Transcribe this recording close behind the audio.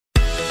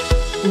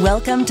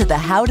Welcome to the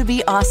How to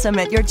Be Awesome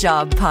at Your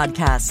Job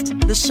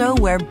podcast, the show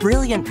where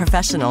brilliant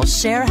professionals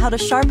share how to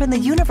sharpen the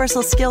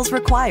universal skills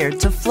required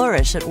to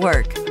flourish at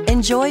work.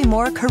 Enjoy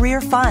more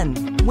career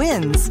fun,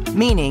 wins,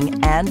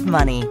 meaning, and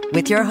money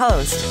with your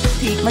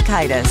host, Pete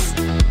Mockaitis.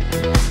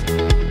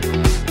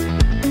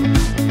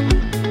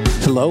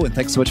 Hello, and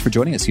thanks so much for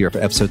joining us here for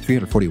episode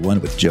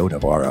 341 with Joe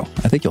Navarro.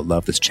 I think you'll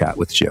love this chat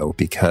with Joe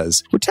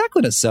because we're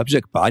tackling a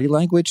subject, body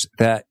language,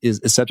 that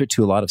is subject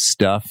to a lot of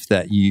stuff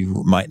that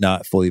you might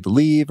not fully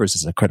believe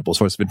versus a credible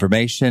source of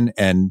information.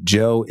 And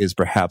Joe is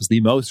perhaps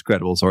the most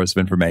credible source of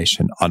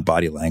information on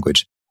body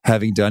language.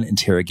 Having done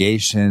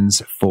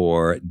interrogations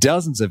for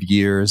dozens of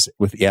years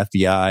with the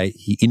FBI,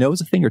 he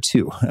knows a thing or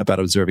two about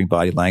observing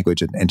body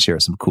language and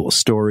shares some cool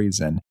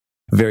stories and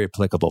very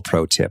applicable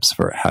pro tips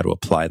for how to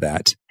apply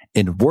that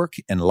in work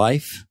and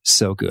life.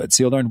 So good.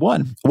 So you'll learn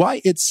 1,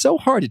 why it's so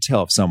hard to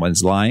tell if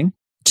someone's lying.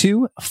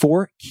 2,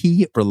 4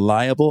 key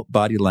reliable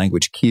body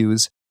language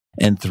cues.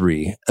 And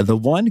 3, the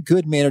one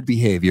good-mannered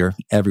behavior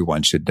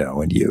everyone should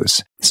know and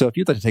use. So if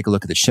you'd like to take a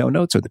look at the show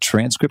notes or the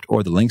transcript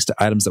or the links to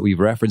items that we've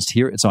referenced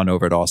here, it's on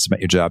over at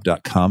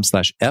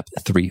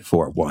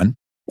awesomeatyourjob.com/ep341.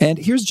 And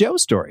here's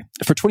Joe's story.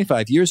 For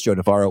 25 years, Joe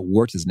Navarro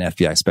worked as an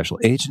FBI special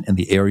agent in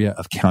the area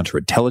of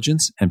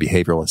counterintelligence and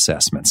behavioral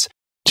assessments.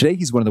 Today,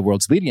 he's one of the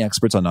world's leading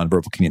experts on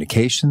nonverbal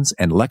communications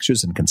and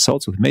lectures and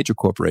consults with major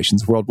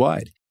corporations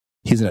worldwide.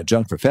 He's an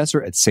adjunct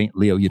professor at St.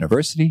 Leo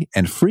University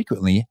and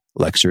frequently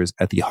lectures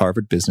at the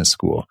Harvard Business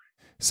School.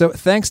 So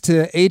thanks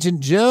to Agent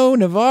Joe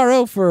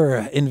Navarro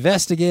for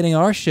investigating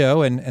our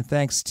show, and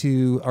thanks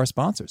to our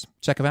sponsors.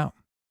 Check them out.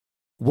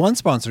 One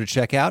sponsor to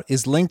check out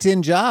is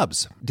LinkedIn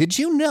Jobs. Did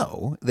you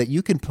know that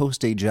you can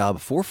post a job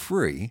for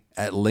free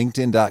at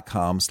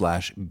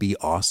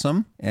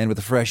linkedin.com/beawesome? And with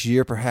a fresh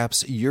year,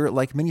 perhaps you're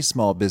like many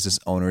small business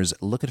owners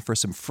looking for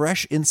some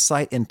fresh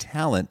insight and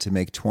talent to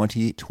make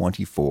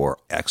 2024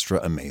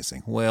 extra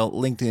amazing. Well,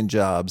 LinkedIn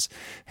Jobs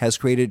has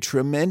created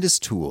tremendous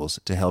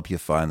tools to help you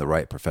find the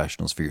right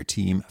professionals for your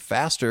team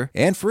faster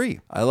and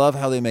free. I love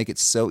how they make it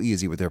so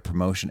easy with their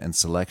promotion and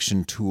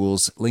selection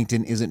tools.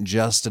 LinkedIn isn't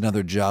just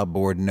another job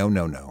board.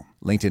 No.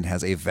 LinkedIn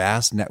has a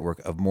vast network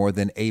of more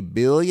than 1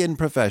 billion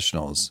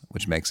professionals,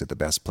 which makes it the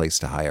best place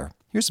to hire.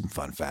 Here's some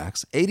fun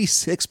facts.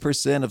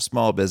 86% of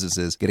small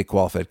businesses get a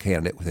qualified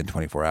candidate within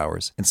 24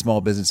 hours. And small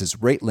businesses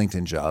rate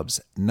LinkedIn Jobs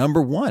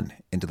number 1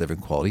 in delivering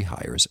quality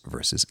hires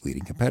versus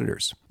leading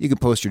competitors. You can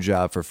post your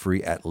job for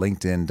free at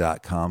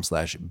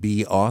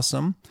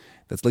linkedin.com/beawesome.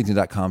 That's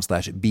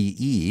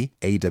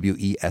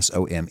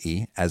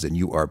linkedin.com/BEAWESOME, as in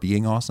you are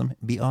being awesome,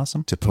 be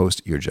awesome, to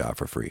post your job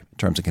for free.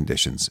 Terms and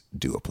conditions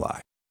do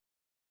apply.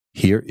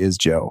 Here is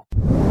Joe.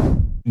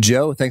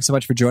 Joe, thanks so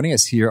much for joining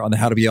us here on the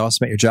How to Be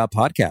Awesome at Your Job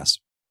podcast.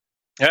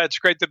 Yeah, it's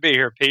great to be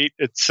here, Pete.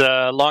 It's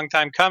a long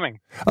time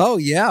coming. Oh,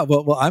 yeah.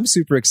 Well, I'm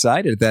super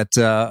excited that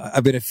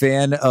I've been a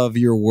fan of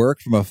your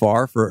work from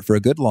afar for a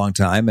good long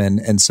time.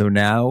 And so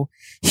now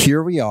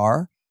here we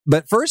are.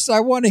 But first, I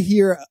want to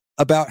hear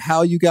about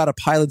how you got a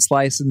pilot's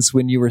license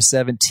when you were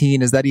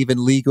 17. Is that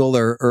even legal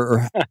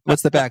or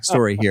what's the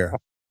backstory here?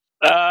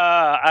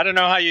 I don't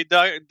know how you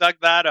dug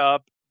that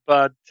up,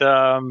 but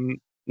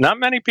not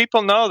many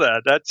people know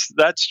that.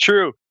 That's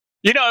true.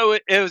 You know,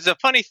 it was a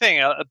funny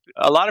thing. A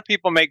lot of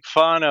people make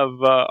fun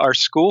of our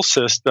school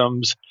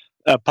systems,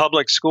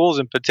 public schools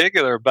in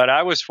particular, but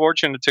I was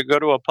fortunate to go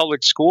to a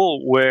public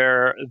school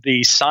where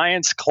the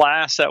science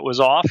class that was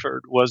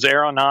offered was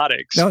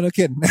aeronautics. No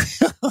kidding.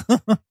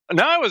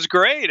 No, it was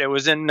great. It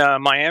was in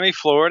Miami,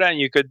 Florida, and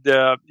you could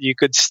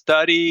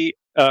study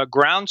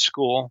ground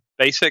school,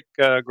 basic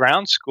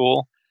ground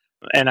school,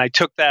 and I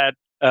took that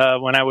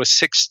when I was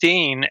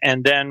 16,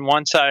 and then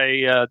once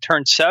I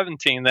turned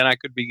 17, then I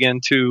could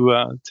begin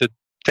to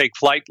take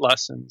flight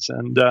lessons,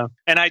 and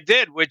I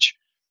did. Which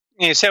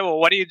you say, well,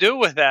 what do you do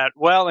with that?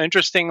 Well,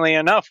 interestingly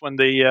enough, when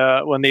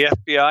the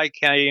FBI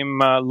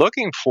came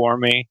looking for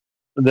me,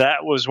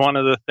 that was one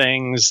of the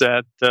things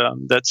that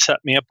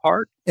set me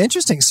apart.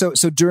 Interesting. So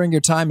during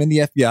your time in the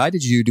FBI,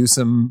 did you do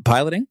some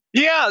piloting?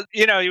 Yeah,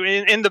 you know,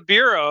 in the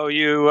bureau,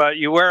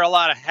 you wear a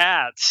lot of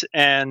hats,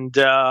 and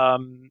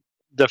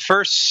the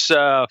first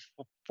 4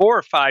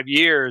 or 5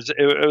 years,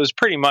 it was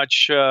pretty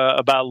much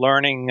about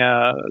learning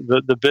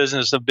the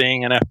business of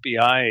being an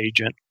FBI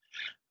agent.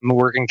 I'm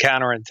working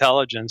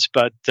counterintelligence,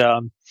 but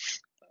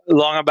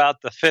along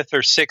about the 5th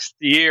or 6th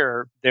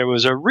year, there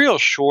was a real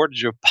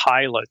shortage of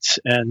pilots,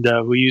 and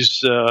we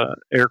used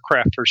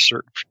aircraft for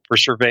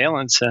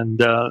surveillance,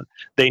 and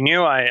they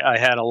knew I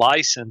had a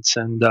license,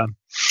 and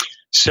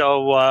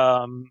so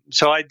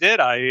I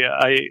did.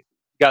 I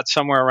got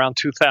somewhere around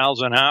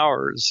 2,000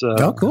 hours.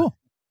 Oh, cool.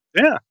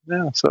 Yeah.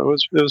 So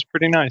it was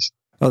pretty nice.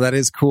 Oh, that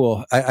is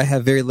cool. I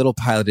have very little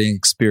piloting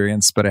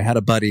experience, but I had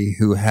a buddy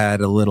who had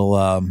a little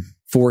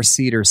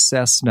 4-seater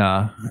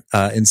Cessna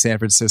in San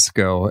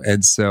Francisco.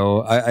 And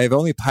so I've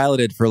only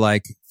piloted for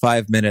like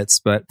 5 minutes,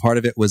 but part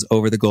of it was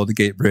over the Golden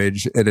Gate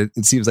Bridge. And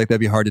it seems like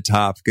that'd be hard to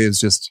top. It was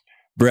just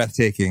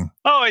breathtaking.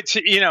 Oh,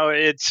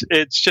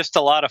 it's just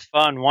a lot of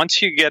fun. Once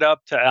you get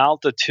up to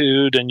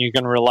altitude and you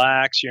can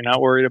relax, you're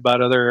not worried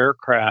about other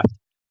aircraft.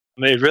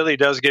 It really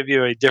does give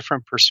you a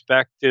different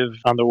perspective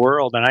on the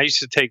world. And I used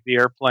to take the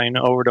airplane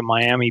over to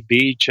Miami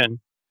Beach and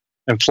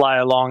fly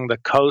along the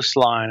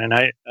coastline. And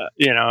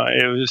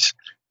it was,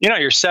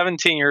 you're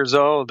 17 years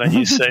old and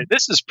you say,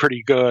 this is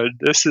pretty good.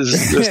 This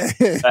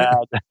is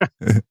bad.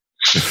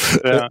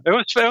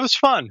 It was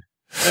fun.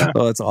 Yeah.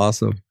 Oh, that's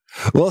awesome.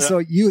 Well, so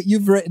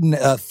you've written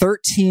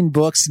 13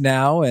 books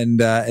now,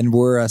 and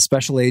we're a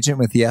special agent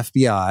with the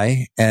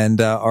FBI, and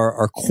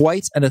are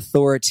quite an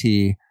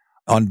authority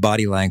on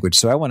body language.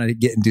 So I want to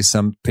get into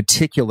some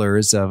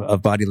particulars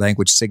of body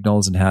language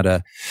signals and how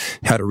to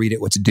read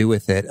it, what to do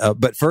with it.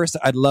 But first,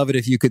 I'd love it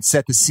if you could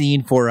set the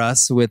scene for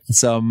us with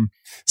some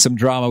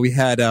drama. We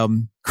had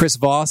Chris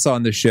Voss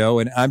on the show,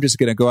 and I'm just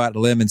going to go out on a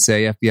limb and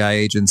say FBI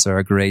agents are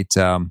a great.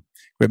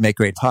 Make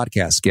great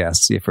podcast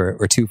guests. We're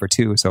 2 for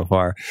 2 so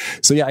far.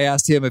 So I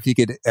asked him if he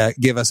could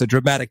give us a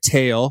dramatic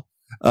tale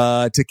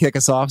to kick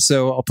us off.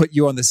 So I'll put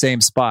you on the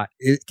same spot.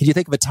 Can you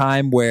think of a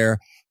time where,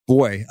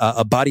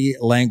 a body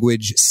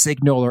language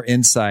signal or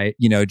insight,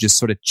 just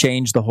sort of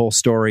changed the whole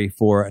story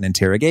for an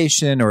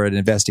interrogation or an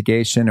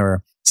investigation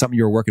or something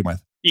you were working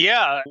with?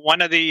 Yeah,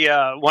 one of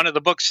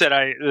the books that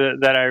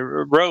I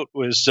wrote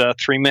was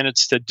 3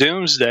 Minutes to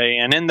Doomsday,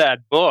 and in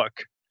that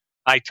book,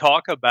 I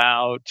talk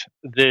about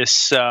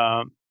this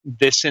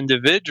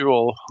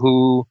individual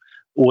who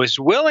was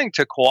willing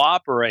to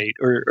cooperate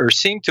or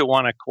seemed to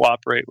want to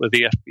cooperate with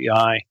the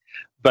FBI,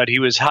 but he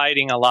was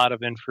hiding a lot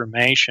of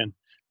information.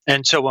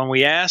 And so when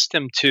we asked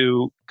him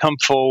to come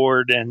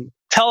forward and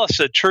tell us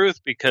the truth,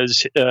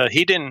 because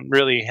he didn't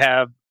really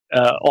have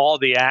all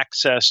the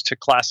access to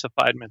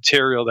classified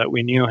material that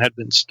we knew had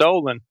been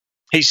stolen,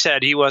 he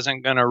said he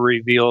wasn't going to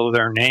reveal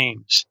their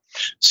names.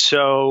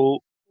 So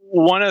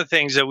one of the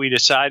things that we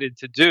decided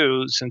to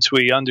do, since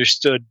we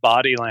understood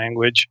body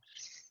language,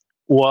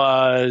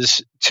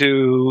 was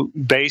to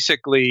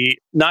basically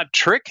not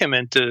trick him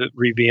into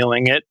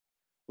revealing it,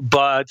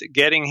 but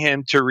getting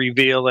him to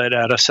reveal it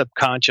at a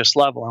subconscious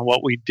level. And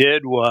what we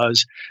did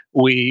was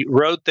we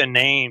wrote the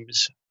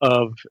names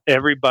of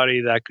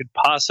everybody that could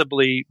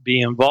possibly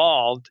be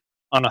involved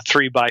on a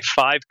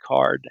 3x5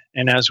 card.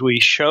 And as we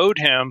showed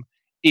him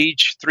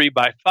each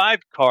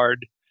 3x5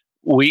 card,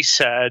 we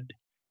said,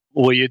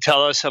 will you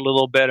tell us a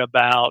little bit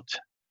about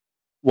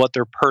what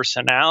their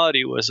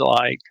personality was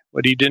like?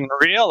 What he didn't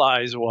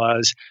realize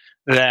was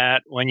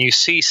that when you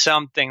see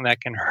something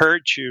that can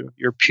hurt you,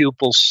 your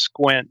pupils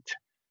squint,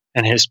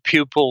 and his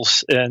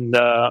pupils and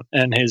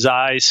his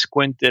eyes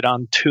squinted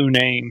on 2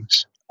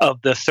 names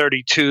of the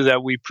 32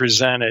 that we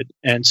presented.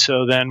 And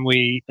so then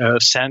we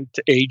sent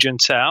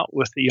agents out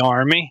with the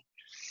Army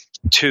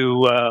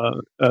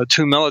to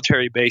 2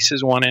 military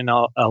bases, one in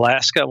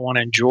Alaska, one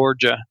in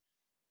Georgia.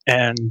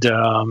 And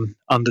on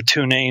the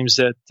 2 names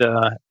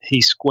that he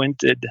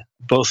squinted,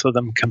 both of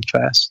them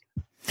confessed.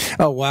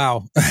 Oh,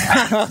 wow.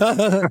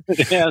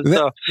 Yeah,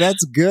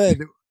 that's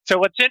good. So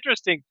what's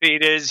interesting,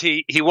 Pete, is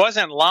he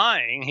wasn't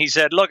lying. He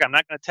said, look, I'm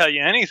not going to tell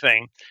you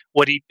anything.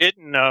 What he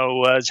didn't know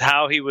was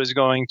how he was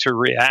going to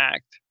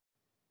react.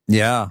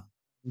 Yeah.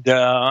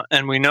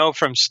 And we know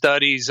from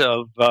studies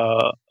of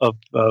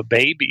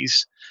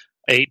babies,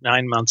 8,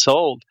 9 months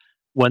old,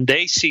 when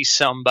they see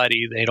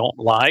somebody they don't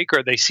like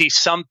or they see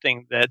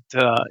something that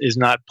is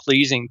not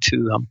pleasing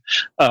to them,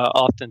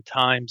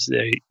 oftentimes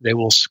they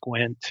will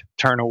squint,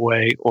 turn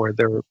away, or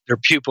their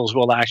pupils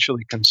will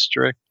actually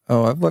constrict.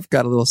 Oh, I've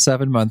got a little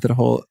 7-month at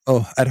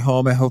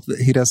home. I hope that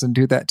he doesn't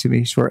do that to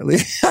me shortly.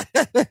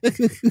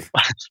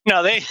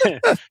 No,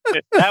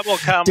 that will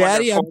come.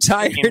 Daddy, I'm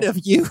tired of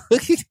you.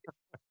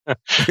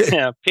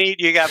 Yeah, Pete,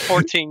 you got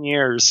 14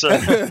 years.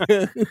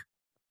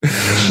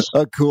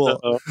 Oh,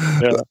 cool.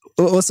 Yeah.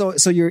 Well,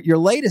 so your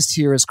latest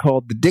here is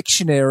called The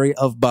Dictionary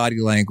of Body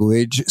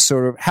Language.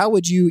 Sort of, how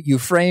would you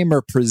frame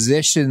or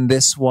position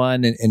this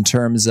one in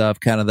terms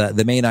of kind of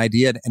the main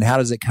idea, and how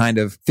does it kind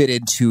of fit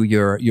into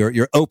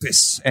your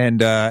opus and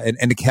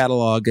the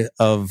catalog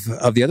of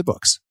the other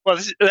books? Well,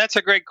 that's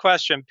a great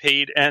question,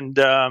 Pete. And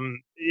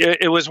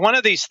it was one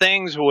of these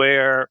things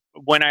where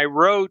when I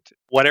wrote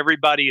What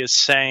Everybody Is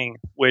Saying,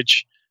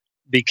 which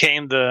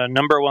became the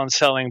number 1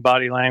 selling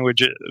body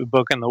language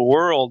book in the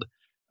world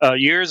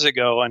years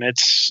ago, and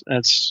it's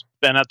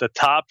been at the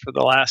top for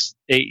the last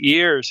 8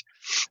 years.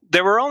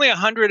 There were only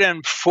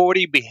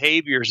 140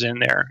 behaviors in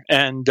there,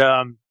 and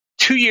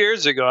 2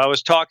 years ago, I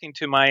was talking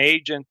to my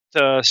agent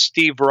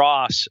Steve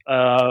Ross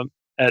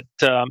at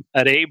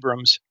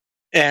Abrams,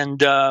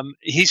 and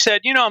he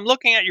said, "I'm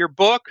looking at your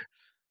book."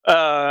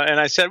 And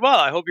I said, "Well,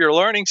 I hope you're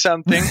learning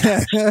something."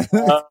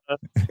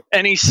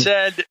 And he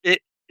said,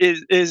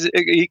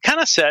 he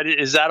kind of said,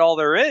 "Is that all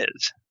there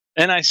is?"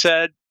 And I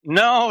said,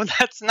 "No,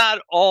 that's not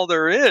all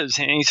there is."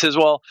 And he says,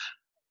 "Well,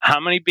 how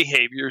many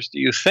behaviors do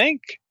you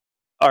think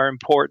are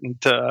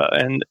important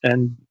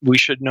and we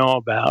should know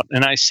about?"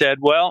 And I said,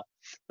 "Well,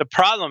 the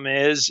problem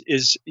is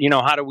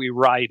how do we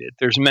write it?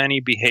 There's many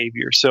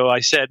behaviors." So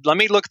I said, "Let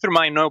me look through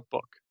my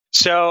notebook."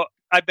 So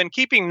I've been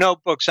keeping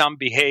notebooks on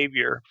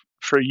behavior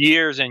for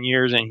years and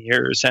years and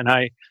years. And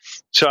I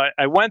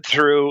went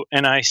through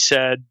and I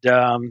said,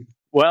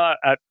 well,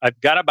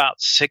 I've got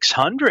about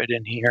 600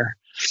 in here.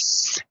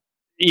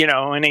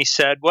 And he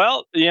said,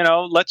 well,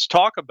 let's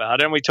talk about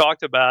it. And we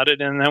talked about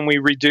it, and then we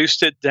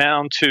reduced it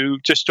down to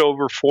just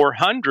over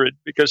 400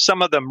 because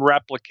some of them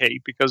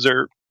replicate because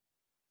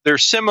they're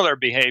similar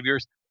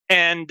behaviors.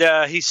 And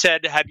he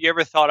said, have you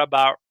ever thought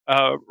about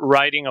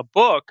writing a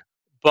book,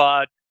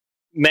 but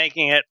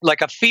making it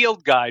like a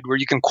field guide where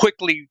you can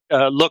quickly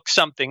look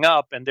something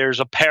up and there's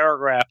a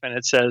paragraph and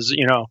it says,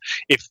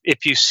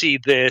 if you see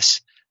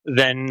this,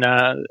 then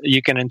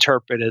you can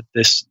interpret it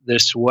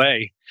this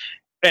way.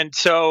 And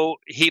so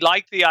he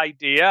liked the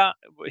idea.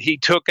 He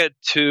took it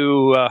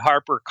to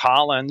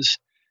HarperCollins,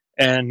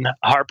 and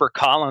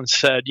HarperCollins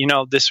said,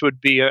 this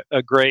would be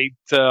a great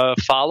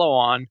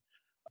follow-on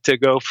to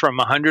go from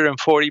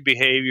 140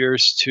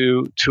 behaviors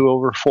to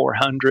over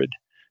 400.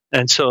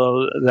 And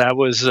so that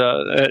was,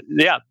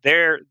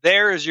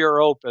 there is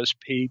your opus,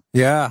 Pete.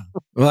 Yeah.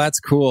 Well, that's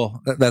cool.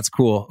 That's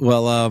cool.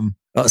 Well,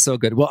 so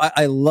good. Well,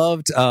 I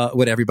loved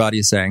what everybody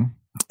is saying.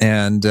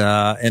 And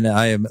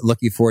I am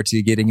looking forward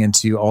to getting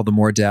into all the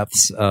more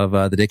depths of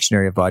the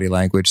Dictionary of Body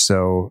Language.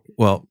 So,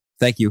 well,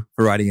 thank you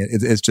for writing it.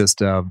 It's just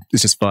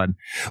fun.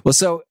 Well,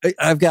 so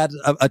I've got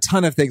a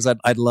ton of things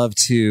I'd love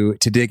to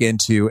dig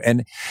into,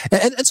 and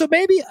so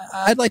maybe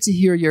I'd like to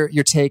hear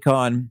your take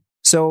on.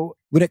 So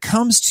when it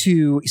comes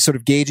to sort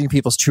of gauging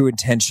people's true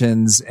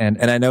intentions, and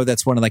I know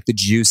that's one of like the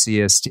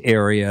juiciest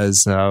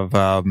areas of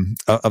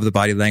the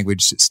body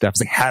language stuff.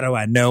 It's like, how do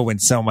I know when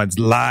someone's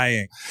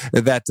lying?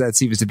 That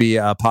seems to be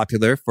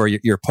popular for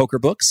your poker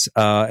books,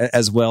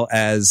 as well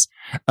as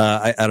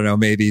I don't know,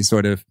 maybe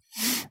sort of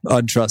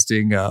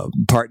untrusting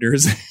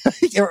partners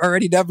or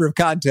any number of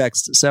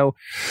contexts. So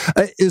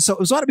why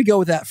don't we go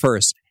with that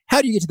first?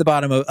 How do you get to the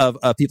bottom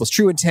of people's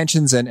true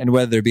intentions and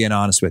whether they're being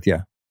honest with you?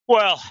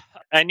 Well,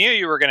 I knew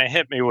you were going to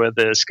hit me with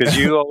this because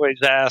you always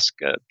ask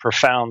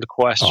profound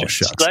questions. Oh,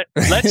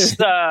 shucks.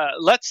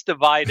 Let's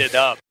divide it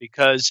up,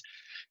 because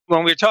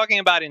when we're talking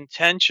about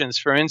intentions,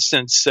 for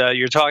instance,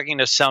 you're talking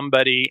to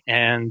somebody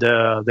and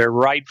their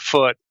right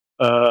foot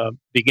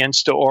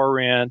begins to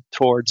orient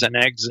towards an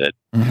exit.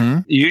 Mm-hmm.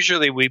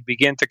 Usually we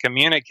begin to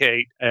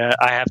communicate,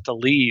 I have to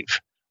leave,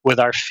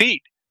 with our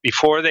feet.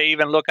 Before they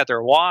even look at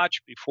their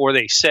watch, before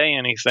they say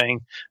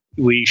anything,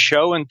 we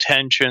show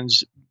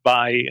intentions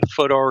by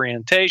foot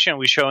orientation.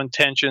 We show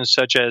intentions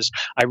such as,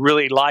 I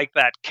really like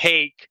that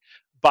cake,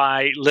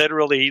 by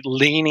literally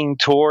leaning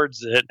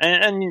towards it.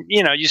 And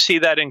you see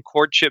that in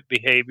courtship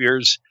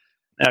behaviors.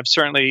 I've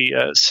certainly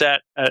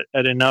sat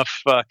at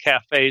enough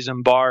cafes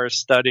and bars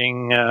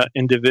studying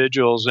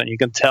individuals, and you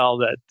can tell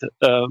that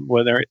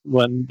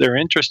when they're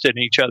interested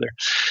in each other.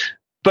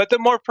 But the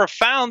more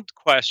profound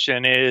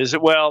question is,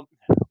 well,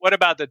 what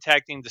about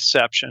detecting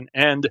deception?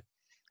 And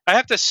I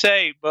have to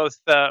say, both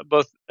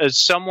as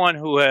someone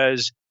who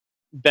has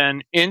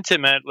been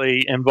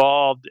intimately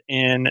involved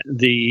in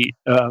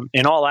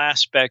in all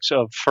aspects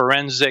of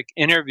forensic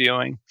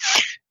interviewing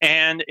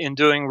and in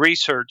doing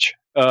research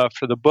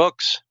for the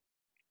books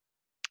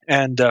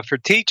and for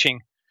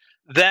teaching,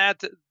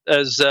 that,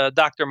 as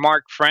Dr.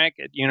 Mark Frank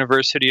at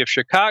University of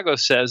Chicago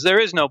says, there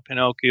is no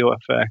Pinocchio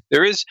effect.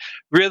 There is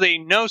really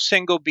no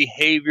single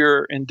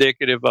behavior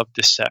indicative of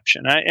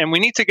deception. And we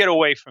need to get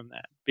away from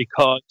that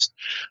because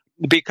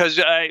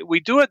we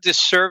do a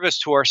disservice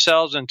to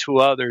ourselves and to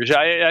others.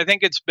 I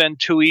think it's been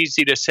too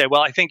easy to say,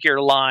 well, I think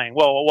you're lying.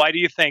 Well, why do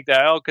you think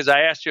that? Oh, because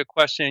I asked you a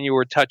question and you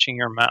were touching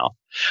your mouth.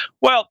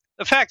 Well,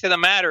 the fact of the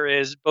matter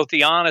is both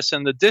the honest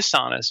and the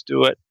dishonest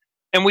do it.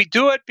 And we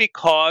do it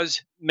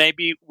because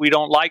maybe we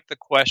don't like the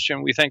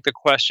question. We think the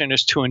question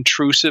is too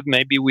intrusive.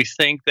 Maybe we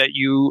think that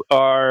you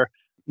are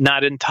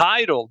not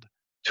entitled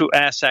to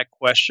ask that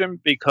question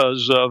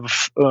because of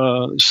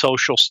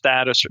social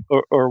status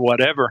or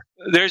whatever.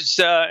 There's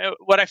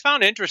what I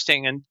found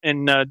interesting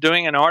in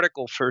doing an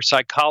article for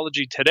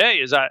Psychology Today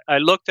is I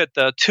looked at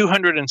the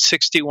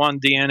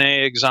 261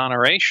 DNA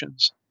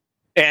exonerations.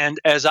 And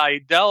as I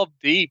delved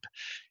deep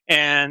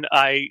and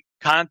I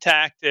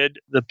contacted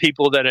the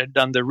people that had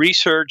done the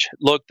research,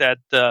 looked at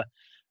the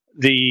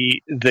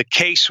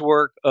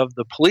casework of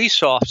the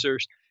police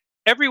officers,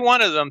 every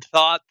one of them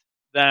thought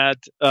that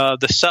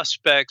the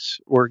suspects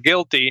were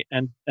guilty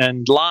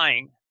and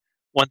lying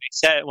when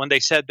they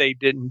said they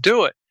didn't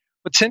do it.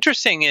 What's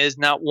interesting is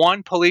not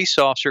one police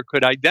officer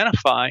could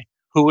identify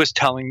who was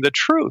telling the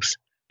truth,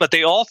 but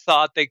they all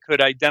thought they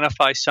could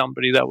identify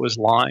somebody that was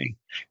lying.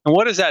 And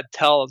what does that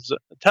tell us?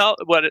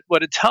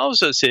 What it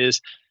tells us is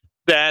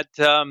that,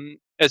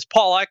 as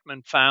Paul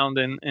Ekman found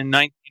in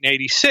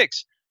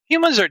 1986,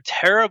 humans are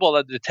terrible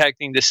at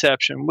detecting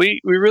deception.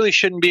 We really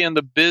shouldn't be in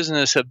the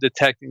business of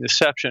detecting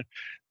deception.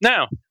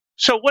 Now,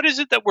 so what is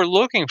it that we're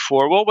looking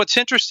for? Well, what's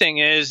interesting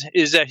is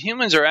that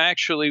humans are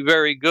actually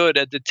very good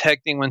at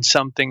detecting when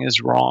something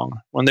is wrong,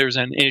 when there's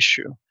an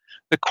issue.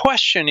 The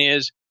question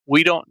is,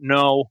 we don't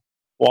know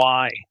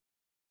why.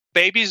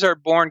 Babies are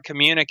born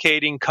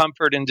communicating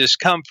comfort and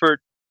discomfort.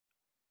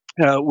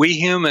 We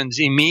humans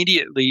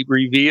immediately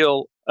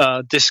reveal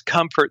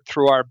discomfort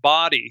through our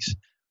bodies,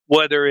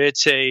 whether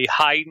it's a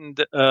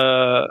heightened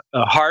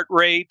heart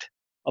rate,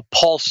 a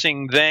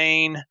pulsing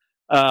vein,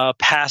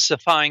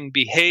 pacifying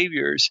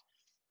behaviors.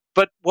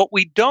 But what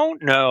we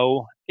don't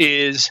know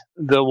is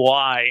the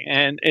why.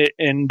 And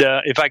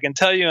if I can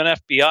tell you an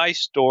FBI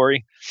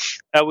story,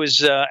 I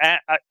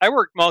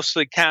worked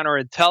mostly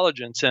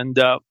counterintelligence, and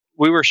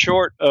we were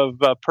short of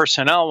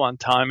personnel one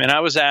time, and I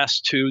was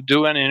asked to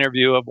do an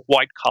interview of a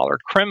white-collar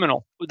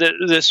criminal.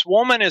 This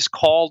woman is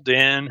called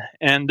in,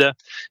 and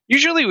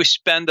usually we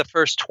spend the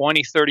first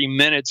 20, 30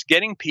 minutes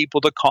getting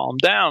people to calm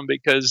down,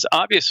 because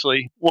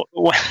obviously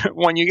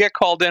when you get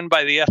called in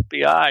by the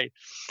FBI,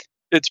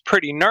 it's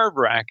pretty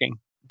nerve-wracking.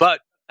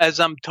 But as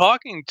I'm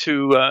talking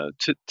to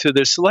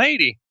this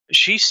lady,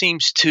 she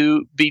seems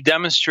to be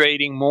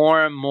demonstrating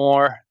more and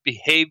more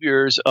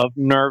behaviors of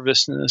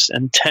nervousness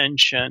and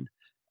tension.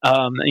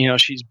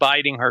 She's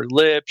biting her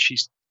lip,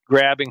 she's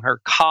grabbing her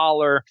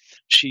collar,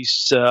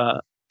 she's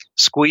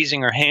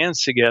squeezing her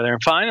hands together.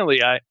 And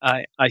finally,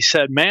 I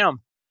said,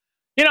 "Ma'am,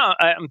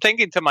 I'm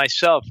thinking to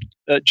myself,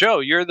 Joe,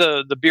 you're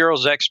the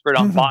Bureau's expert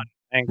on body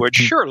language.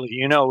 Surely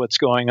you know what's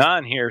going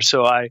on here."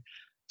 So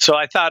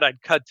I thought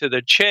I'd cut to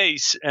the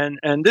chase,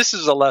 and this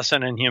is a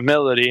lesson in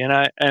humility. And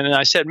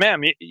I said,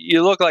 "Ma'am,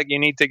 you look like you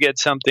need to get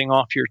something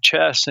off your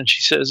chest." And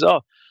she says,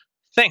 "Oh,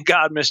 thank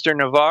God, Mr.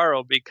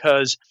 Navarro,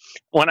 because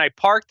when I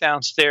parked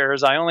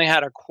downstairs, I only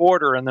had a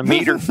quarter in the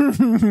meter."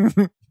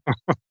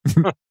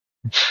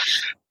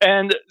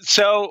 And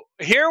so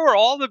here were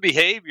all the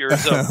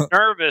behaviors of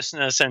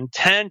nervousness and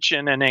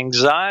tension and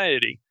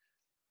anxiety.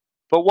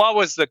 But what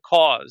was the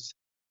cause?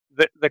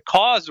 The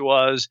cause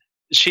was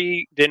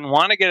she didn't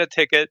want to get a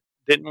ticket,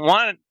 didn't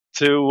want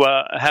to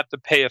have to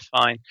pay a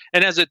fine.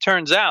 And as it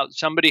turns out,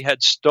 somebody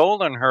had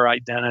stolen her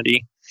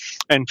identity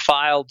and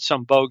filed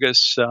some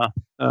bogus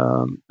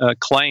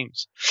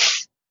claims,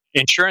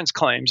 insurance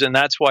claims, and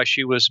that's why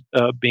she was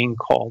being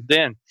called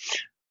in.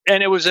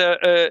 And it was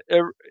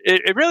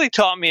it really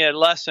taught me a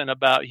lesson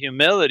about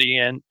humility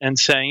and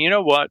saying, you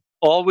know what,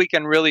 all we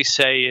can really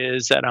say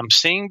is that I'm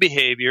seeing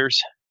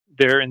behaviors.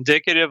 They're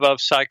indicative of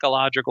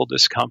psychological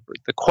discomfort.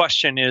 The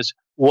question is,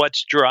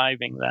 what's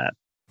driving that?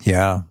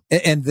 Yeah.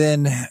 And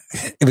then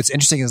what's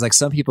interesting is like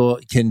some people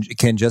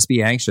can just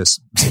be anxious,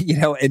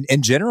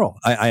 in general,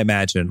 I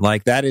imagine.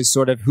 Like that is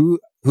sort of who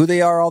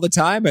they are all the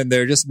time, and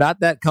they're just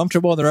not that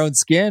comfortable in their own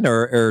skin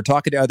or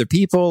talking to other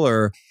people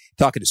or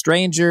talking to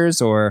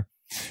strangers or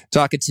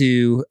talking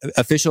to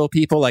official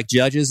people like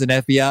judges and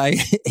FBI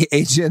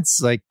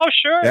agents. Like, oh,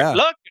 sure. Yeah.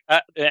 Look,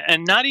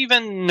 and not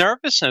even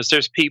nervousness.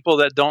 There's people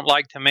that don't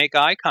like to make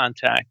eye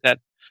contact, that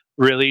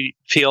really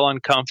feel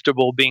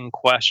uncomfortable being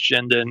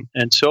questioned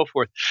and so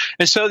forth.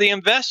 And so the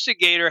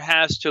investigator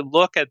has to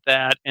look at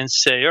that and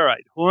say, all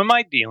right, who am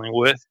I dealing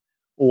with?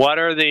 What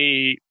are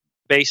the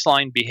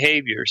baseline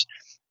behaviors?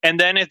 And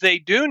then if they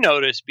do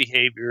notice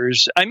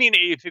behaviors, I mean,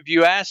 if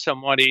you ask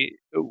somebody,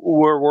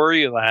 where were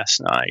you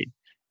last night?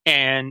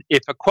 And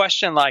if a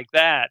question like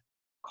that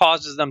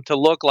causes them to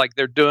look like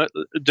they're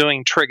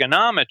doing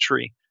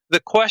trigonometry, the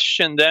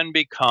question then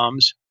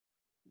becomes,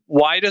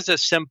 why does a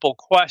simple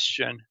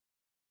question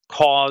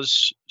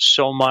cause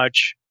so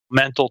much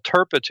mental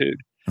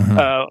turpitude?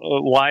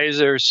 Why is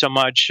there so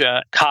much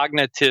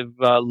cognitive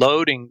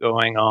loading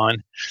going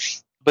on?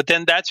 But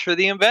then that's for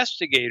the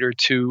investigator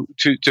to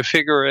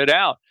figure it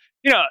out.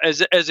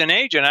 As an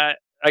agent,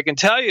 I can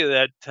tell you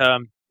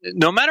that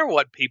no matter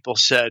what people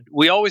said,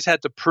 we always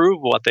had to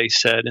prove what they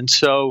said. And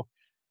so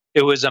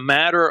it was a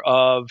matter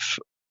of,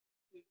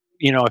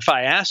 if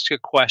I asked a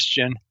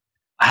question,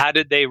 how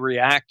did they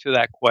react to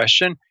that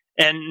question?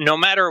 And no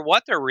matter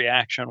what their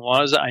reaction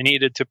was, I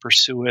needed to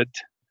pursue it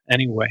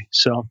anyway.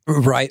 So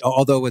right.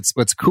 Although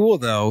what's cool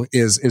though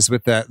is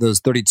with those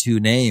 32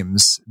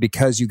 names,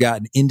 because you got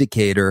an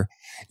indicator,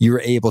 you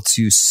were able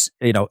to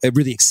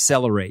really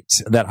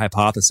accelerate that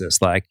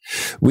hypothesis. Like,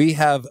 we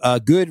have a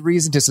good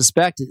reason to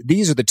suspect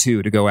these are the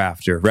two to go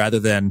after, rather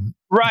than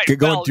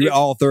going through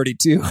all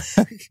 32.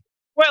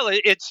 Well,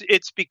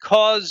 it's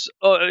because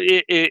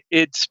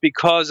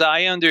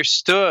I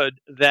understood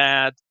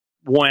that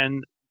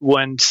when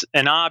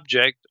an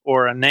object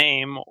or a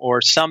name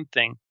or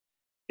something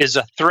is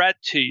a threat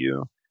to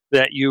you,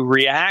 that you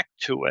react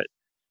to it.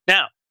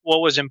 Now,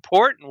 what was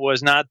important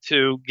was not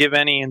to give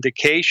any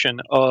indication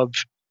of,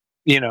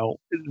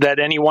 that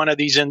any one of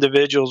these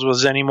individuals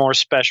was any more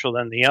special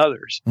than the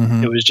others.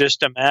 It was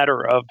just a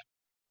matter of,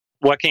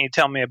 what can you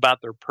tell me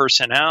about their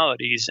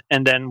personalities,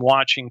 and then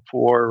watching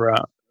for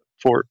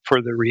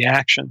the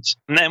reactions.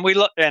 And we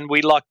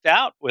lucked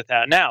out with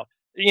that. Now,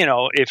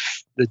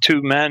 if the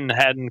two men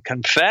hadn't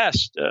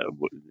confessed,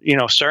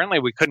 certainly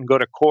we couldn't go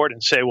to court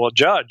and say, well,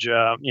 judge,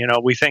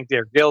 we think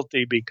they're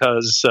guilty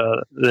because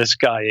this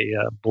guy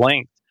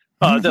blinked.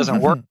 It doesn't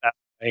work that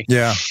way.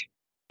 Yeah.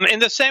 In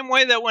the same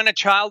way that when a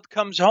child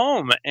comes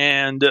home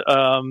and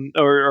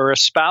or a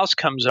spouse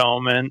comes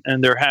home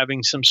and they're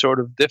having some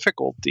sort of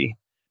difficulty,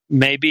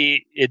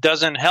 maybe it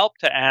doesn't help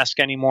to ask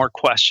any more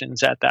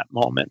questions at that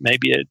moment.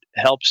 Maybe it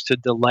helps to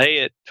delay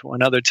it to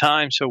another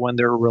time, so when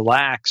they're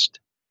relaxed,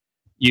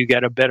 you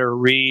get a better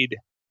read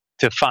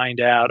to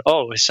find out,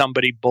 is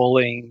somebody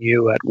bullying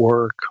you at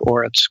work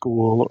or at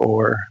school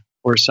or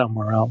or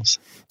somewhere else.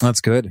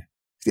 That's good.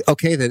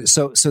 Okay, then.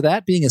 So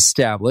that being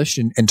established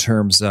in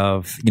terms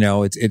of,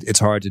 it's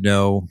hard to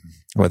know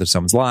whether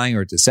someone's lying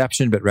or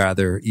deception, but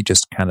rather you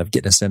just kind of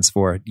get a sense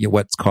for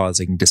what's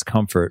causing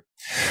discomfort.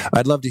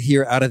 I'd love to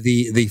hear out of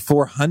the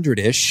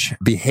 400-ish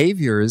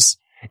behaviors,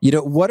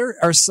 what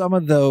are some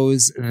of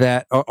those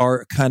that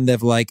are kind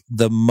of like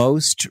the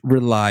most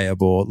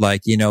reliable?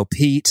 Like,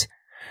 Pete,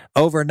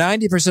 over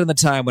 90% of the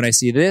time when I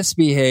see this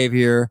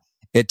behavior,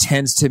 it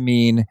tends to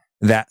mean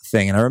that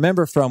thing. And I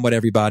remember from what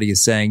everybody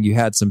is saying, you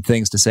had some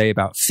things to say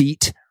about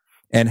feet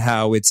and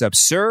how it's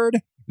absurd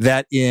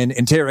that in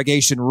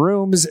interrogation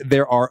rooms,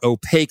 there are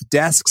opaque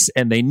desks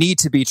and they need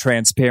to be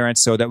transparent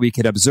so that we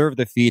can observe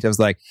the feet. I was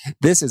like,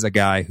 this is a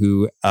guy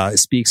who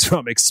speaks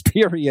from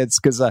experience,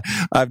 because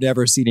I've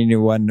never seen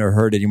anyone or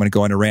heard anyone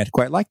go on a rant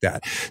quite like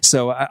that.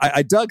 So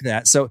I dug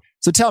that. So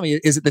tell me,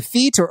 is it the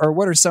feet or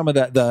what are some of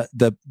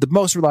the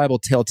most reliable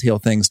telltale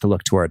things to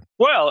look toward?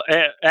 Well,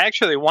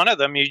 actually, one of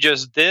them you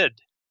just did.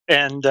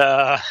 And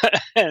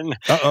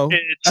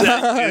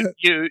it's,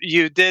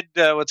 you did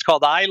what's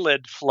called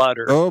eyelid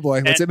flutter. Oh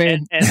boy, what's it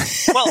mean?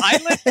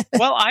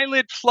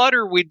 Eyelid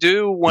flutter we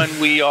do when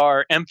we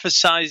are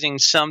emphasizing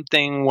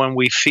something, when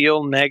we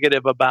feel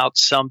negative about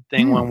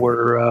something, when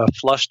we're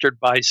flustered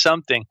by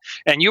something.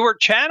 And you were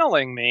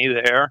channeling me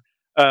there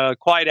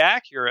quite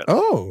accurately.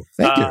 Oh,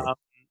 thank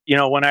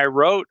you. When I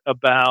wrote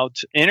about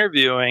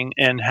interviewing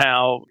and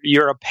how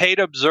you're a paid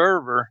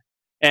observer,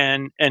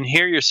 and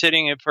here you're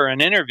sitting in for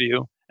an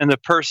interview, and the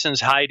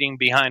person's hiding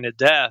behind a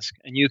desk,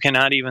 and you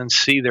cannot even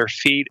see their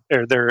feet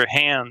or their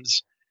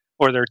hands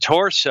or their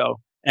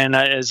torso. And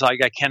it's like,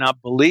 I cannot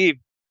believe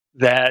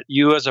that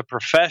you as a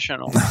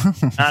professional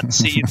not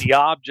see the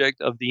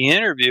object of the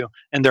interview,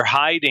 and they're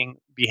hiding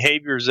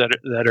behaviors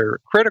that are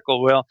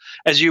critical. Well,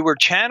 as you were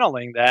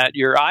channeling that,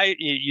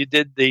 you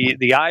did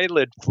the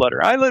eyelid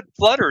flutter. Eyelid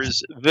flutter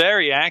is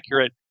very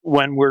accurate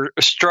when we're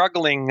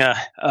struggling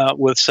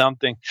with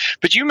something.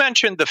 But you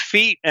mentioned the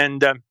feet,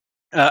 and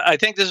I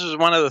think this was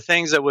one of the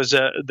things that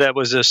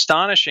was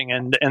astonishing,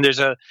 and there's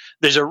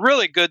a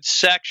really good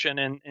section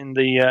in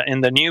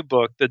the new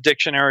book, the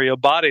Dictionary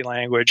of Body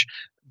Language,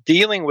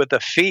 dealing with the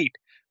feet,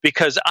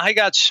 because I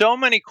got so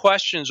many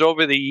questions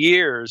over the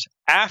years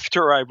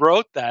after I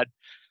wrote that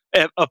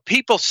of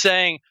people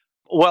saying,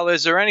 "Well,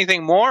 is there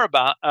anything more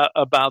about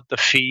the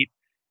feet?"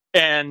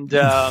 And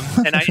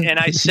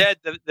I said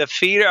the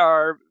feet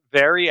are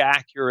very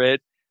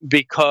accurate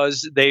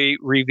because they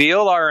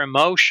reveal our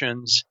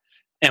emotions.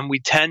 And we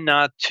tend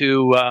not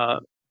to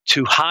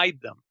hide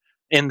them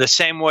in the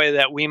same way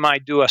that we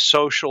might do a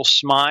social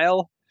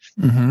smile.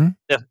 Mm-hmm.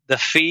 The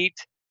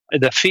feet,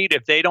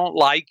 if they don't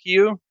like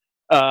you,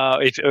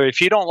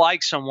 if you don't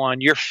like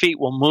someone, your feet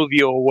will move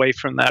you away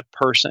from that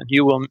person.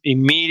 You will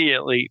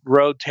immediately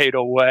rotate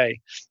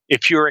away.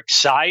 If you're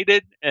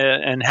excited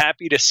and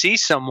happy to see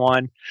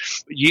someone,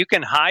 you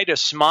can hide a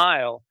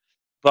smile.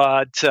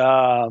 But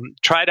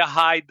try to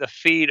hide the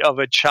feet of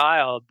a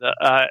child.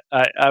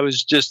 I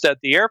was just at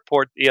the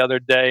airport the other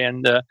day,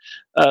 and a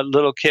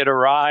little kid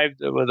arrived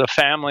with a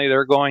family.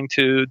 They're going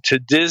to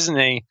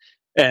Disney,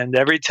 and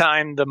every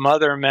time the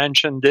mother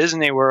mentioned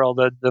Disney World,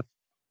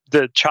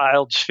 the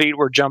child's feet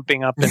were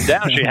jumping up and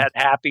down. She had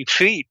happy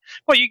feet.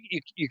 Well,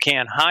 you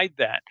can't hide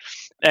that.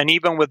 And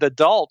even with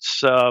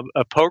adults,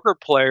 poker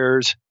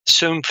players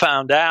soon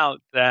found out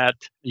that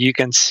you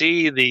can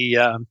see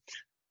the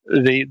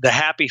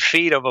happy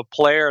feet of a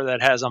player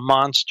that has a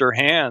monster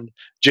hand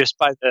just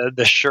by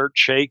the shirt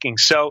shaking.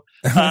 So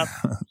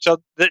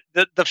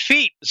the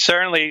feet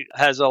certainly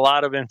has a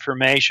lot of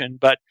information,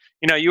 but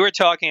you were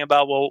talking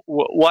about, well,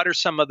 what are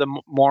some of the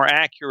more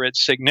accurate,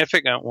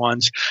 significant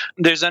ones?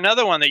 There's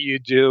another one that you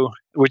do,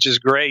 which is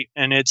great,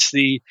 and it's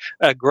the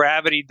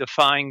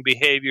gravity-defying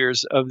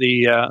behaviors of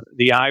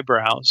the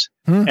eyebrows.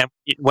 And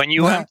when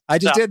you I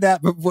just did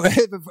that before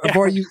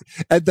you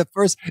the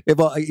first.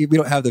 Well, we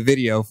don't have the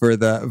video for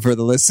the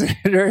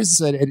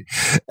listeners, and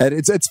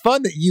it's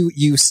fun that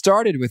you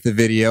started with the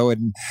video,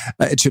 and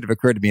it should have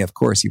occurred to me. Of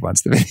course, he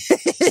wants the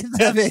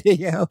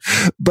video,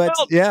 but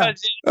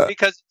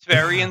because it's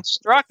very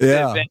instructive.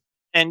 Yeah.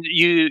 And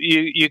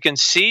you can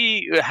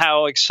see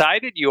how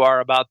excited you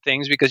are about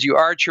things because you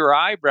arch your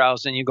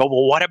eyebrows and you go,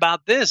 well, what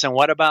about this and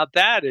what about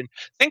that? And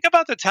think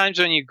about the times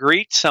when you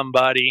greet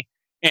somebody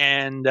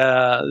and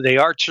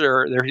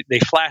they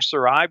flash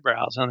their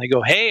eyebrows and they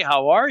go, hey,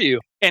 how are you?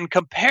 And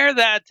compare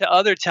that to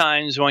other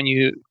times when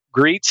you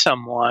greet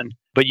someone,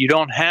 but you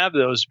don't have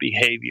those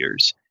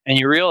behaviors, and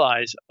you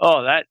realize,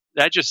 oh,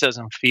 that just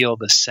doesn't feel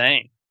the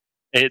same.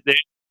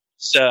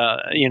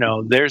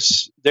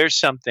 There's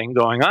something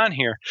going on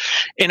here.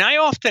 And I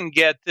often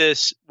get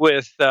this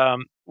with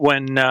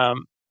when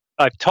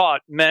I've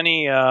taught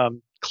many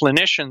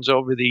clinicians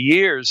over the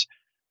years,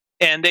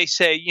 and they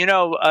say,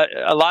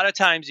 a lot of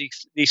times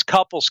these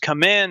couples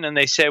come in and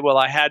they say, well,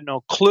 I had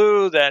no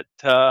clue that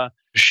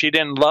she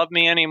didn't love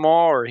me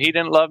anymore or he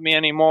didn't love me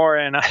anymore.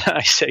 And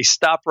I say,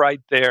 stop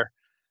right there.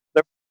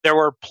 There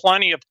were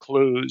plenty of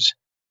clues.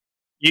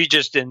 You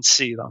just didn't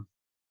see them.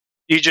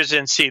 You just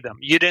didn't see them.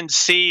 You didn't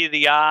see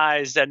the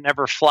eyes that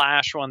never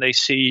flash when they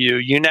see you.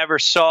 You never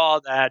saw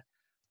that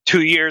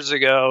 2 years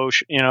ago,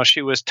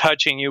 she was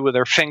touching you with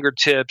her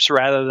fingertips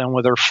rather than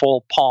with her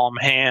full palm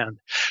hand.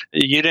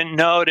 You didn't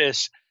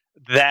notice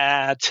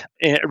that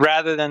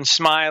rather than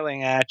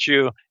smiling at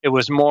you, it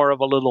was more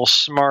of a little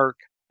smirk,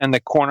 and the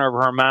corner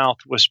of her mouth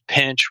was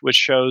pinched, which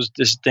shows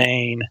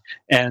disdain,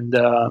 and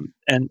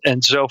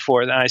so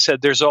forth. And I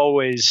said, there's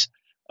always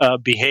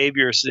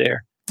behaviors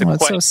there.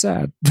 It's so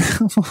sad.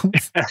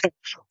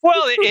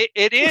 Well,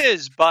 it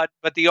is, but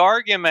the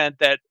argument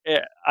that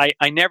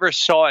I never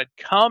saw it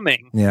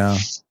coming. Yeah.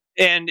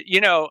 And,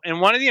 and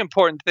one of the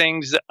important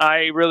things that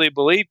I really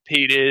believe,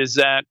 Pete, is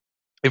that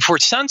if we're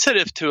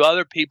sensitive to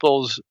other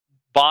people's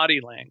body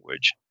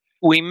language,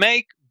 we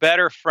make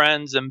better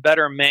friends and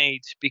better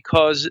mates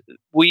because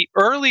we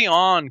early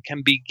on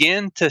can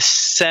begin to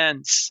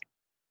sense,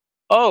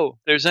 oh,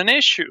 there's an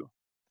issue.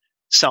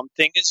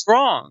 Something is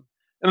wrong.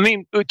 I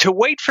mean, to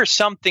wait for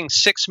something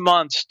 6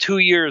 months, 2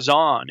 years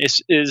on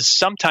is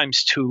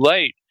sometimes too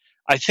late.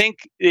 I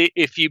think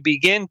if you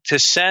begin to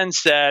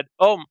sense that,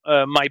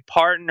 my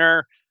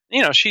partner,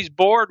 she's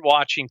bored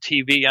watching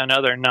TV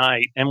another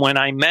night. And when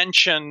I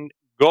mention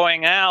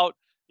going out,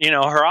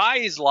 her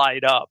eyes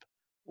light up.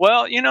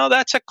 Well,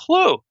 that's a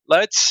clue.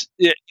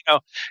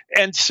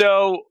 And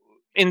so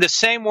in the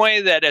same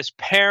way that as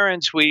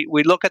parents, we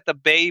look at the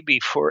baby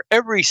for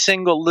every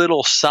single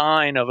little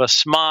sign of a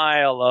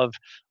smile,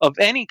 of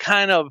any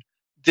kind of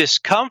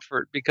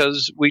discomfort,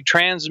 because we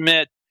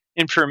transmit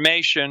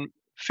information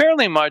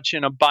fairly much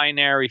in a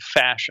binary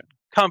fashion,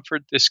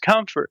 comfort,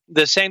 discomfort.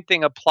 The same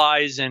thing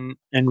applies in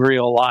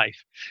real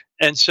life.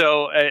 And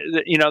so,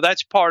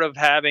 that's part of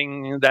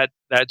having that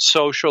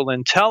social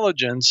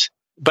intelligence,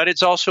 but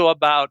it's also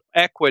about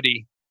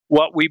equity,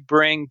 what we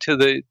bring to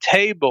the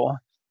table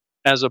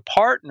as a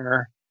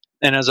partner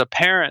and as a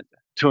parent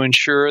to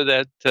ensure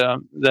that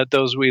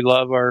those we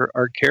love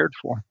are cared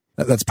for.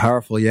 That's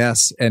powerful,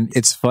 yes. And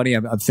it's funny,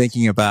 I'm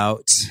thinking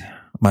about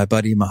my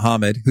buddy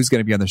Muhammad, who's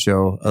going to be on the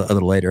show a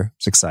little later.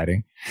 It's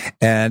exciting.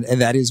 And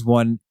that is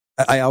one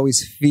I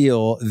always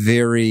feel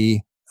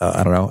very,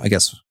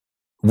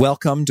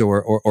 welcomed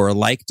or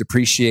liked,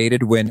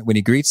 appreciated when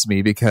he greets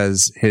me,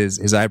 because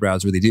his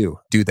eyebrows really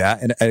do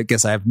that. And I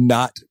guess I have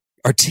not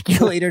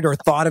articulated or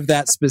thought of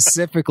that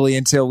specifically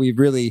until we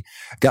really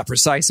got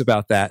precise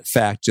about that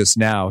fact just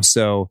now.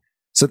 So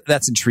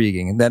that's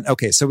intriguing. And then,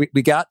 okay, so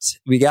we got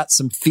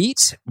some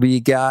feet, we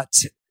got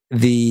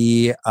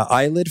the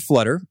eyelid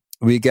flutter,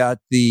 we got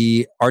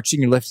the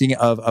arching and lifting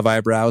of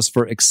eyebrows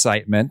for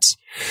excitement.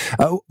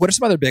 What are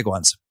some other big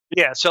ones?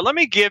 Yeah, so let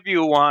me give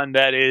you one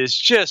that is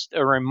just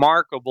a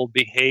remarkable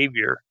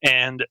behavior,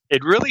 and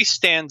it really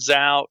stands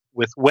out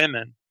with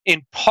women,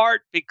 in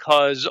part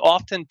because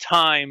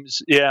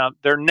oftentimes,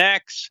 their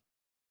necks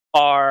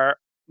are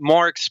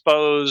more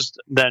exposed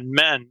than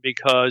men,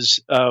 because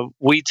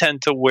we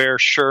tend to wear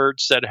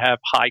shirts that have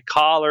high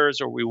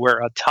collars, or we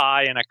wear a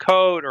tie and a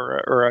coat,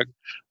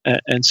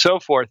 and so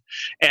forth.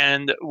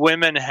 And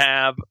women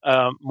have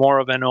more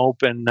of an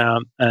open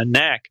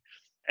neck.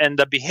 And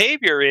the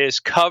behavior is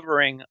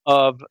covering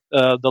of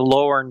the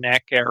lower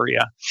neck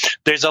area.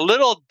 There's a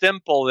little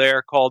dimple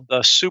there called the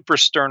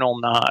suprasternal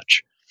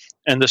notch.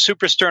 And the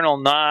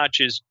suprasternal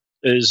notch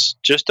is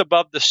just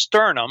above the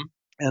sternum,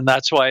 and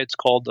that's why it's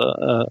called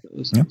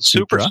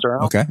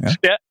suprasternal. Okay.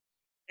 Yeah.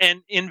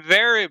 And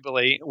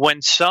invariably,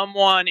 when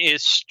someone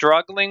is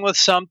struggling with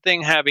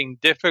something, having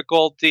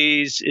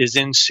difficulties, is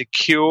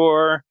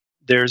insecure,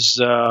 there's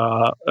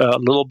a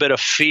little bit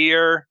of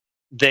fear,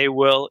 they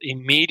will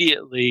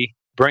immediately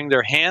bring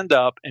their hand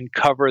up and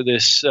cover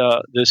this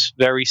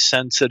very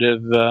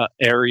sensitive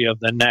area of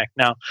the neck.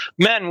 Now,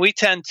 men, we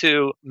tend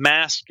to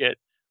mask it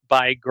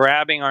by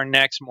grabbing our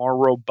necks more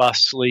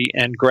robustly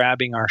and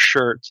grabbing our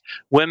shirts.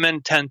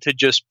 Women tend to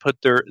just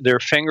put their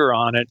finger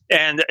on it.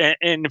 And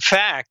in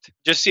fact,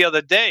 just the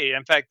other day,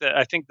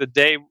 I think the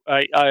day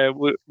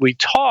we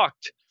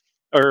talked,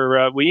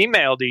 or we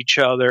emailed each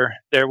other,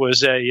 there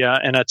was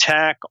an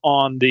attack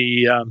on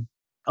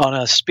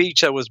a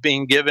speech that was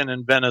being given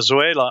in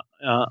Venezuela,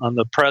 on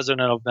the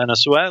president of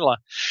Venezuela,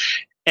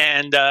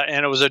 and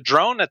it was a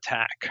drone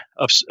attack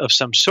of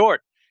some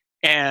sort.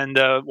 And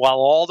while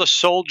all the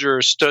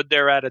soldiers stood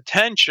there at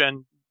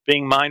attention,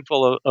 being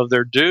mindful of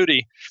their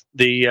duty,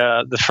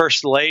 the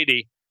first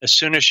lady, as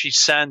soon as she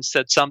sensed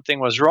that something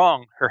was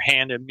wrong, her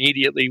hand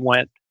immediately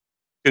went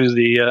to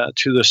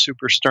the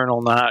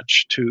suprasternal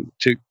notch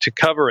to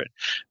cover it.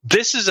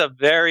 This is a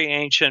very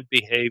ancient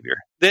behavior.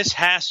 This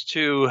has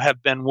to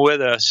have been with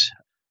us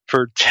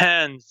for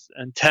tens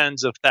and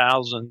tens of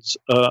thousands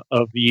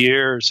of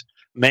years,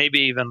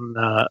 maybe even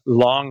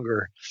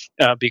longer,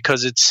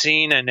 because it's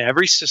seen in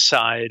every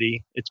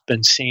society. It's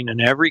been seen in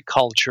every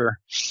culture.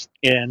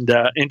 And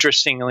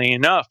interestingly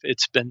enough,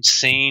 it's been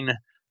seen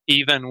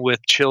even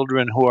with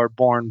children who are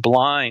born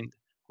blind,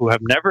 who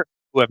have never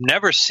who have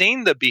never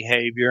seen the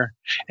behavior,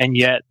 and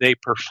yet they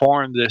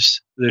perform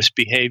this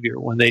behavior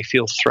when they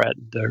feel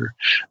threatened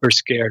or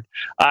scared.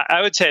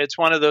 I would say it's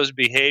one of those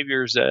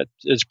behaviors that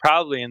is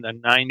probably in the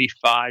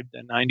 95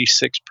 to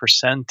 96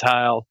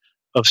 percentile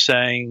of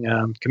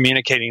saying,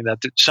 communicating that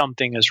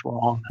something is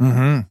wrong.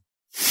 Mm-hmm.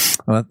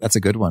 Well, that's a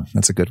good one.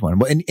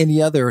 Well,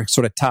 any other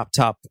sort of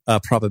top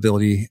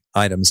probability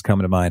items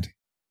come to mind?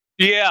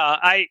 Yeah,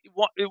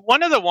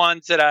 one of the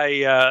ones that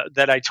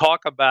I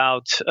talk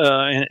about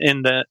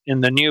in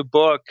the new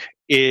book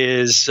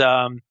is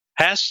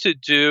has to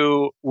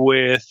do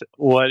with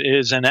what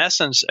is in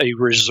essence a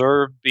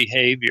reserved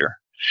behavior.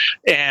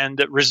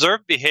 And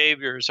reserved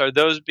behaviors are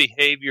those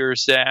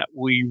behaviors that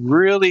we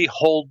really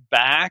hold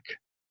back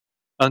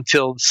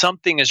until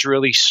something is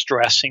really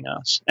stressing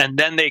us, and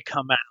then they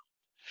come out.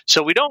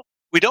 So we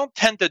don't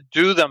tend to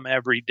do them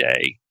every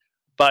day,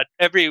 but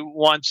every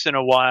once in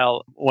a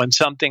while when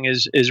something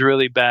is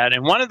really bad.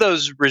 And one of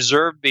those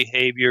reserved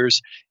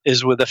behaviors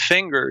is with the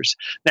fingers.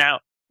 Now,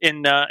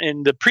 in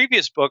the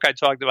previous book, I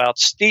talked about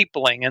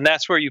steepling, and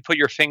that's where you put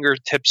your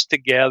fingertips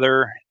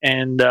together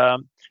and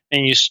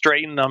you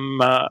straighten them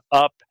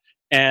up,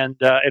 and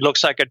it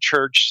looks like a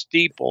church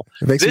steeple.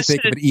 It makes me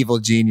think of an evil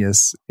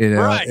genius,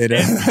 right?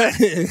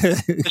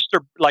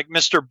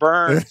 Mr.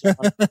 Burns.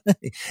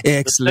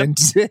 Excellent,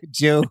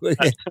 Joe.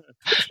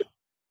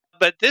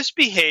 But this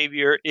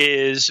behavior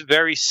is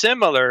very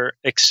similar,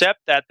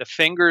 except that the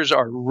fingers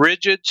are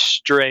rigid,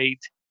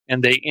 straight,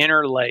 and they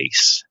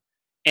interlace.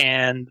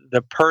 And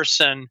the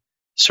person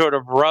sort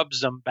of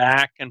rubs them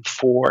back and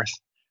forth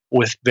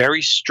with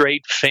very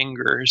straight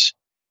fingers.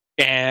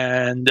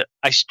 And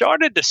I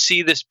started to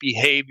see this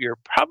behavior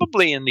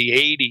probably in the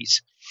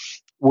 80s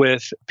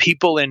with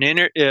people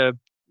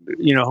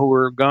who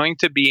were going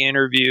to be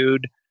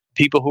interviewed,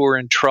 people who were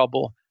in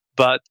trouble.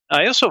 But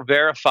I also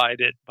verified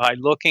it by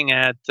looking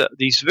at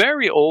these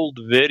very old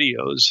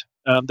videos.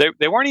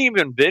 They weren't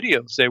even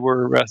videos. They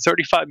were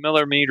 35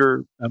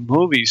 millimeter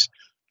movies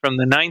from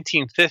the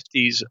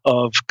 1950s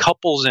of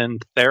couples in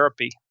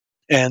therapy.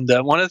 And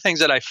one of the things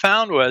that I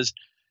found was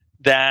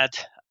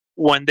that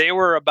when they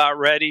were about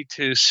ready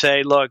to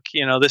say, look,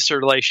 this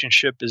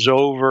relationship is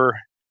over,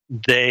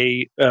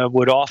 they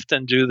would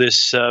often do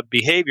this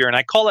behavior. And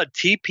I call it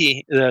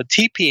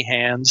TP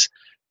hands,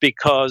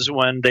 because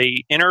when they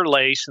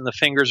interlace and the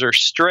fingers are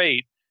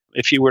straight,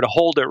 if you were to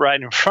hold it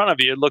right in front of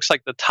you, it looks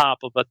like the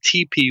top of a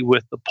teepee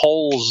with the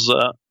poles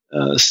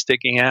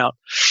sticking out.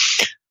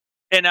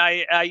 And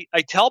I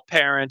tell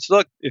parents,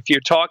 look, if you're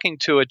talking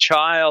to a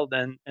child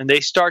and they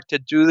start to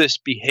do this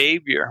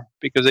behavior,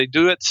 because they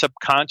do it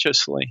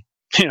subconsciously,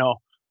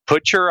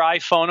 put your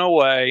iPhone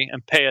away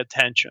and pay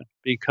attention,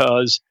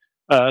 because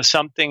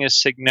something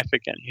is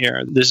significant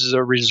here. This is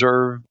a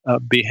reserved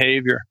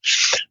behavior.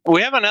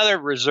 We have another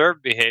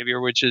reserved behavior,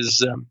 which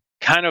is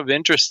kind of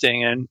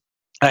interesting, and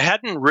I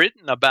hadn't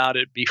written about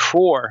it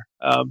before,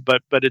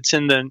 but it's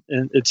in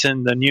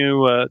the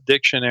new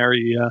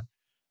dictionary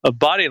of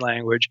body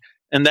language,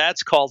 and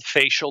that's called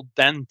facial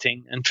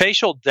denting. And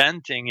facial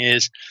denting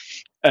is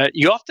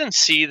you often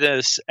see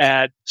this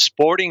at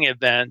sporting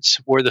events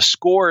where the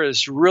score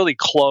is really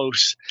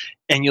close,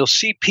 and you'll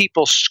see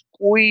people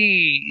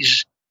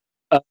squeeze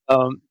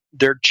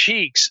their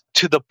cheeks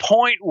to the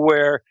point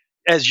where,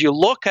 as you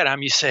look at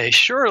them, you say,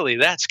 surely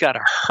that's got to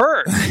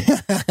hurt.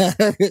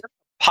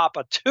 Pop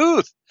a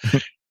tooth.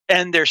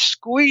 And they're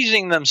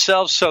squeezing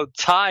themselves so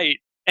tight.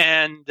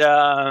 And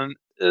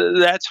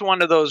that's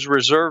one of those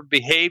reserved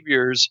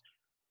behaviors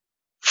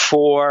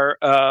for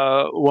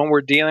when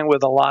we're dealing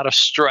with a lot of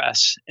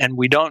stress and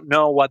we don't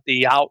know what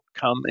the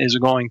outcome is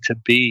going to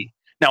be.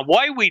 Now,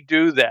 why we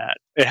do that,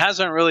 it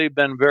hasn't really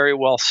been very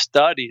well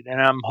studied. And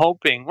I'm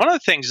hoping, one of the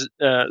things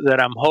that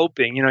I'm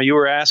hoping, you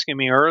were asking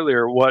me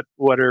earlier, what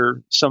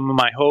are some of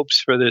my hopes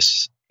for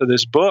this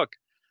book?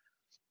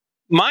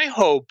 My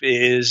hope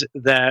is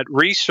that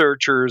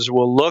researchers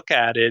will look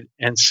at it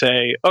and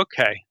say,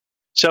 okay,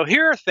 so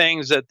here are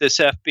things that this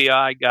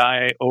FBI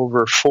guy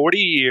over 40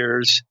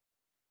 years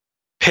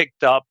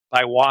picked up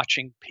by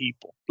watching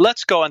people.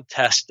 Let's go and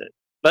test it.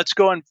 Let's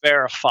go and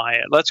verify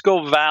it. Let's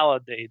go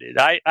validate it.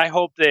 I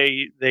hope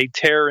they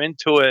tear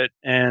into it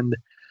and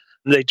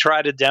they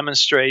try to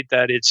demonstrate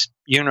that it's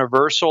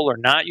universal or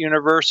not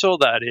universal,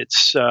 that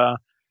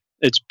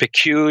it's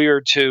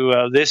peculiar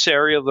to this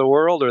area of the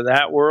world or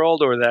that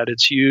world, or that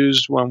it's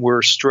used when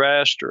we're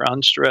stressed or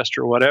unstressed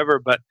or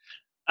whatever. But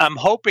I'm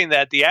hoping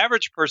that the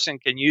average person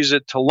can use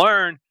it to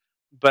learn,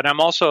 but I'm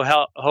also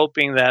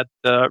hoping that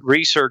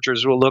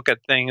researchers will look at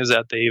things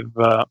that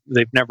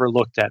they've never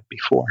looked at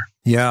before.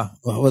 Yeah,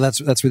 well,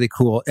 that's really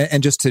cool.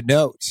 And just to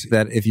note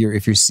that if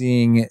you're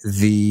seeing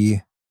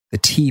the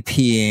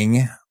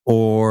TPing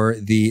or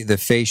the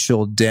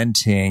facial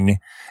denting,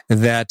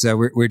 that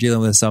we're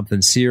dealing with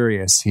something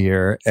serious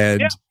here.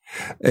 And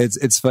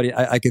It's funny.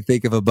 I could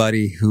think of a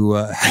buddy who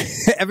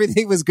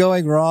everything was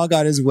going wrong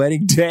on his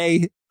wedding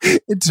day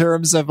in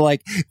terms of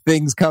like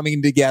things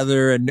coming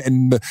together,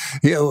 and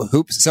you know,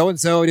 oops, so and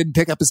so didn't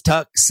pick up his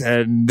tux,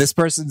 and this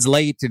person's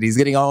late, and he's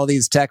getting all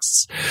these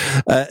texts.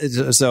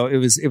 So it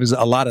was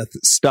a lot of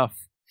stuff.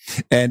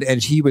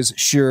 And he was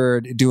sure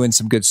doing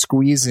some good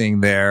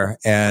squeezing there,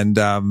 and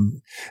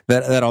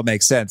that all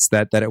makes sense.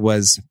 That it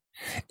was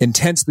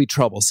intensely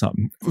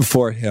troublesome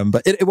for him,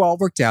 but it all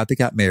worked out. They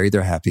got married,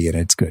 they're happy, and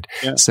it's good.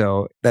 Yeah.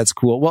 So that's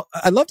cool. Well,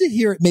 I'd love to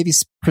hear maybe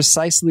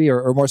precisely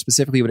or more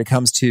specifically when it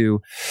comes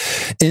to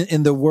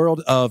in the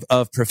world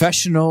of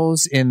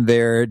professionals in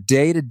their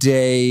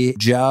day-to-day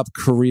job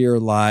career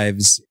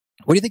lives.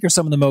 What do you think are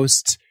some of the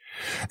most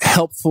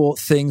helpful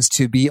things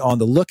to be on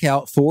the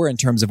lookout for in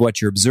terms of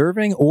what you're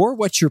observing or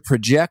what you're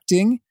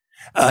projecting?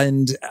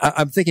 And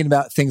I'm thinking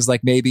about things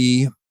like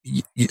maybe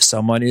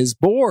someone is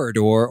bored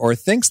or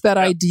thinks that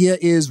idea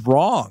is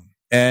wrong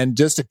and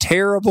just a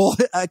terrible,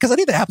 because I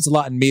think that happens a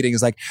lot in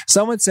meetings. Like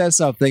someone says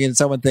something and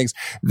someone thinks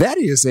that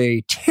is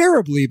a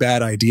terribly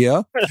bad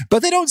idea,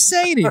 but they don't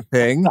say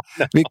anything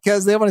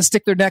because they don't want to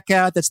stick their neck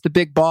out. That's the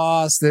big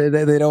boss. They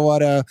don't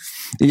want to,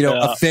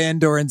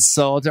 offend or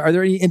insult. Are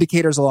there any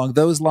indicators along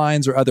those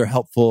lines or other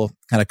helpful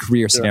kind of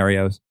career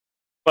scenarios?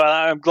 Well,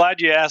 I'm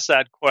glad you asked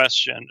that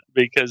question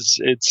because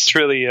it's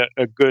really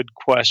a good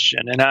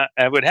question. And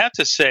I would have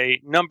to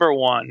say, number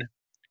one,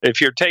 if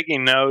you're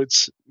taking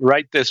notes,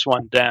 write this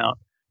one down.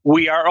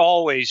 We are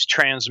always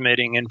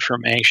transmitting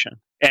information.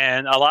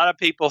 And a lot of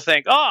people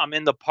think, I'm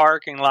in the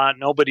parking lot,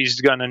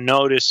 nobody's going to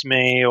notice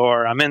me,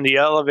 or I'm in the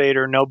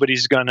elevator,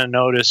 nobody's going to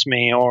notice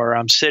me, or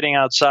I'm sitting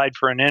outside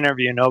for an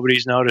interview,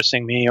 nobody's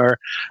noticing me, or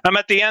I'm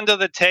at the end of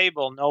the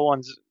table, no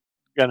one's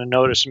going to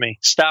notice me.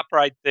 Stop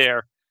right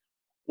there.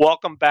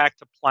 Welcome back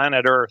to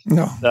planet Earth.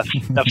 No.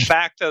 The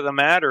fact of the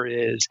matter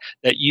is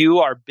that you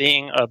are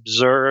being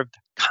observed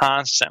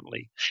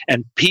constantly,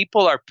 and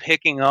people are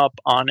picking up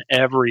on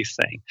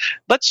everything.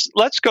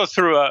 Let's go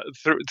through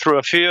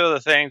a few of the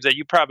things that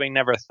you probably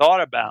never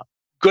thought about.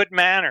 Good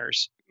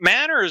manners.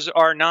 Manners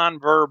are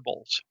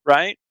nonverbals,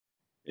 right?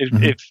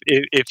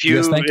 If you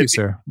yes, thank you,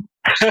 sir.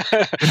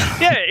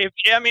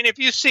 If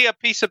you see a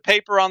piece of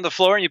paper on the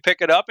floor and you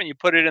pick it up and you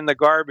put it in the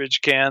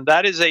garbage can,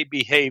 that is a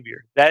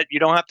behavior that you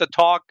don't have to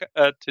talk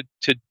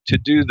to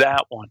do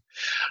that one.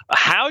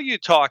 How you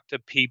talk to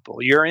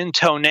people, your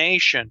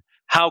intonation,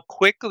 how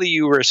quickly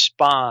you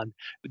respond.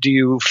 Do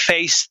you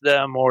face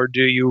them or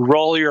do you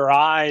roll your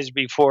eyes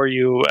before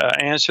you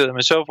answer them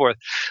and so forth?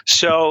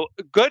 So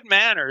good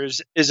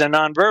manners is a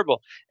nonverbal.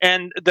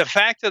 And the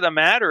fact of the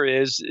matter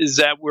is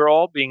that we're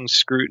all being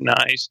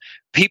scrutinized.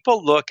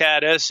 People look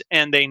at us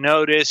and they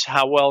notice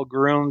how well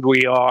groomed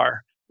we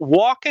are.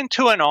 Walk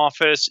into an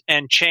office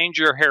and change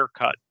your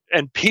haircut,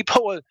 and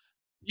people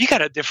you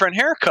got a different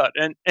haircut.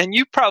 And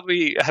you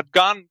probably have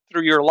gone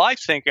through your life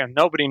thinking,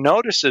 nobody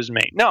notices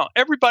me. No,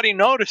 everybody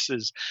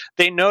notices.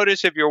 They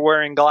notice if you're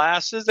wearing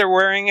glasses.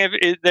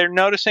 They're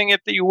noticing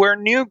if you wear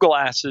new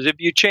glasses, if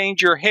you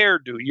change your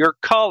hairdo, your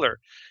color,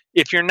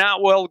 if you're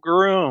not well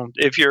groomed,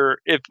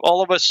 if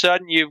all of a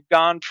sudden you've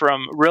gone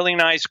from really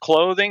nice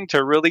clothing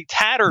to really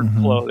tattered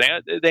clothing,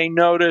 they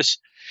notice.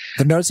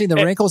 They're noticing the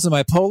wrinkles in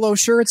my polo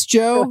shirts,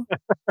 Joe. Do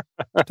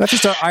I have to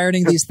start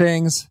ironing these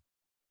things?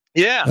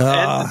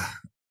 Yeah.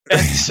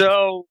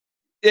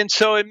 And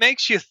so it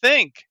makes you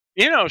think,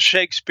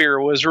 Shakespeare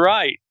was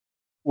right.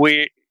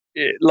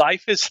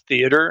 Life is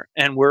theater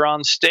and we're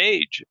on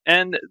stage.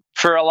 And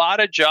for a lot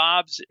of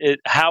jobs,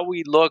 how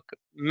we look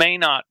may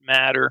not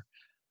matter.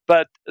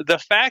 But the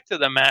fact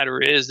of the matter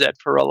is that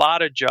for a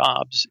lot of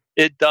jobs,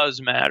 it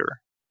does matter.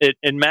 It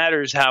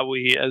matters how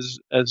we, as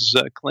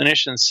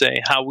clinicians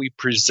say, how we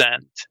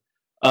present.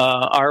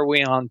 Are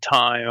we on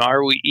time?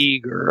 Are we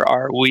eager?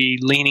 Are we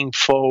leaning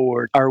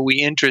forward? Are we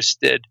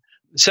interested?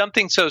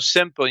 Something so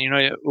simple.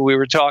 We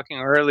were talking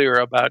earlier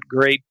about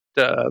great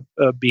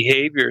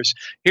behaviors.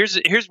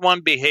 Here's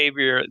one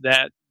behavior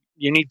that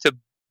you need to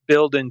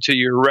build into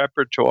your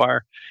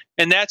repertoire,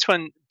 and that's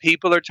when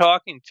people are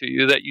talking to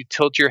you that you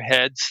tilt your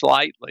head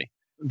slightly,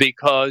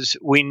 because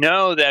we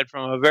know that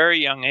from a very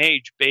young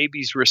age,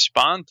 babies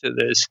respond to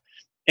this.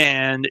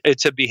 And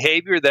it's a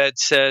behavior that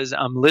says,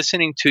 I'm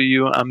listening to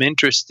you, I'm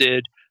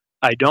interested,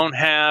 I don't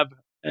have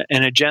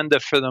an agenda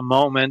for the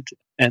moment,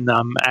 and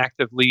I'm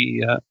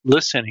actively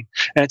listening.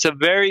 And it's a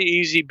very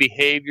easy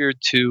behavior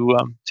to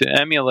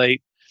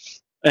emulate,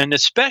 and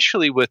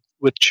especially with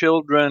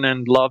children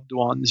and loved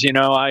ones.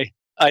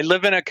 I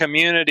live in a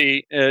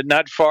community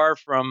not far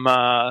from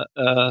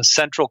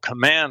Central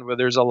Command where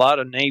there's a lot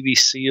of Navy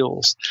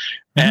SEALs.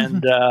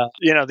 And,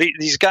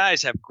 these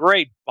guys have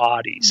great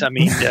bodies. I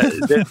mean,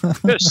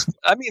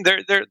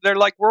 they're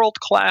like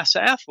world-class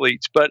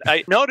athletes, but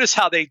I notice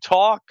how they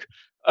talk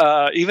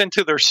even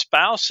to their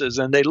spouses,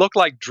 and they look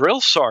like drill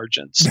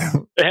sergeants.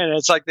 And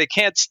it's like they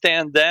can't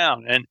stand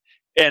down.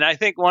 And I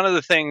think one of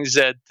the things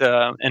that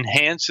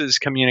enhances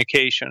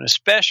communication,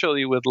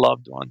 especially with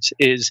loved ones,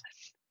 is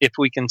if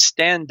we can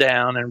stand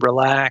down and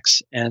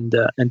relax and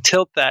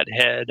tilt that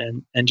head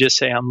and just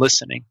say, I'm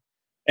listening.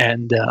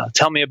 and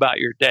tell me about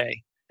your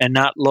day, and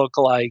not look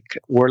like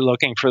we're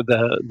looking for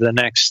the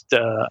next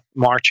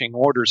marching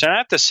orders. And I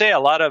have to say, a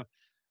lot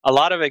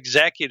of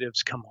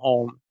executives come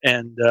home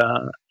and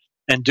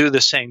do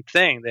the same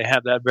thing. They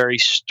have that very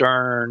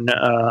stern,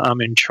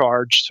 I'm in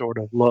charge sort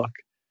of look.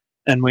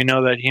 And we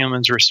know that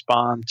humans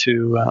respond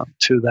to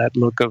that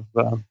look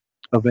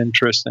of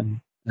interest and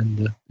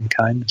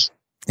kindness.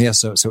 Yeah.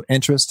 So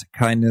interest,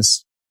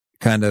 kindness,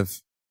 kind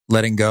of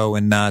letting go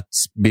and not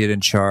be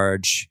in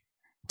charge,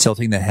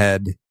 tilting the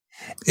head.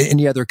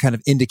 Any other kind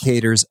of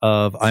indicators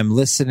of I'm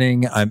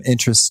listening, I'm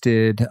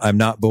interested, I'm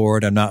not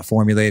bored, I'm not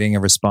formulating a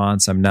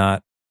response, I'm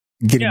not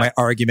getting my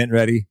argument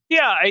ready?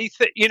 Yeah,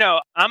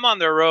 I'm on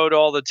the road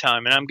all the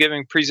time, and I'm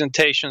giving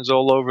presentations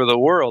all over the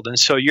world. And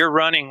so you're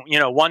running,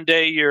 one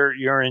day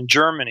you're in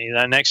Germany,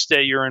 the next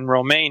day you're in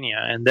Romania,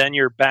 and then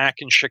you're back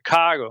in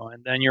Chicago,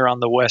 and then you're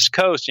on the West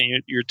Coast,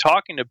 and you're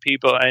talking to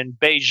people in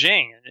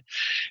Beijing. And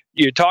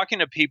you're talking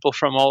to people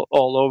from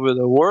all over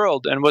the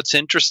world. And what's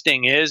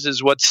interesting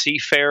is what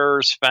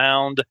seafarers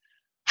found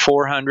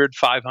 400,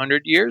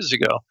 500 years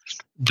ago,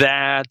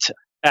 that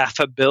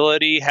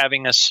affability,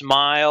 having a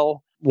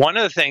smile. One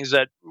of the things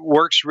that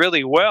works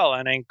really well,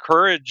 and I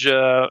encourage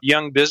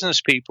young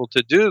business people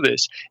to do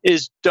this,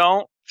 is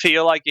don't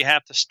feel like you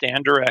have to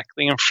stand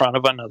directly in front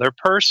of another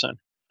person.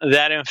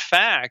 That in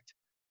fact,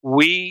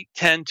 we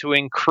tend to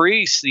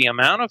increase the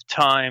amount of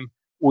time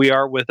we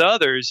are with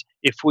others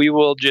if we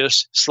will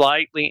just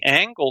slightly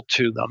angle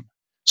to them,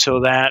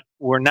 so that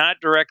we're not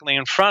directly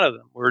in front of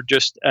them. We're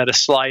just at a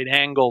slight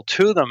angle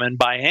to them. And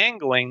by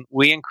angling,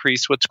 we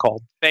increase what's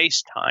called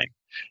face time.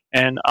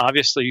 And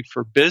obviously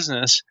for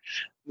business,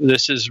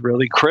 this is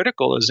really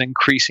critical, is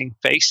increasing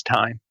face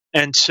time.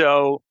 And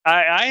so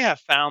I have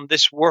found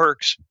this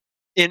works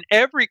in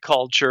every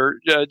culture,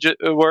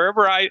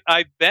 wherever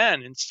I've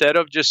been. Instead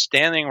of just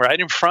standing right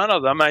in front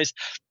of them,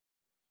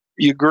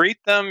 you greet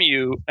them,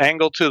 you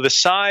angle to the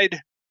side,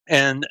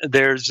 and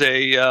there's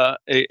a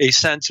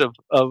sense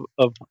of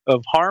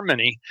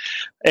harmony.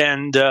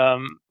 And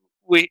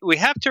we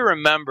have to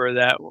remember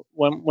that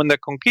when the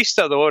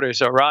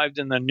conquistadores arrived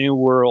in the New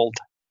World,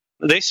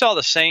 they saw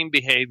the same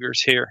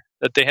behaviors here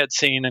that they had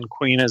seen in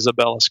Queen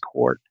Isabella's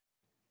court.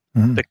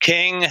 Mm-hmm. The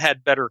king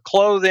had better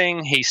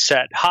clothing, he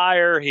sat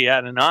higher, he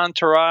had an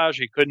entourage,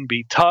 he couldn't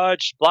be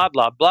touched, blah,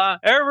 blah, blah.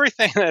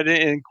 Everything that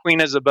in Queen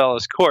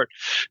Isabella's court.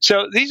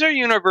 So these are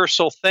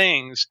universal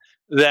things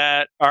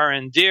that are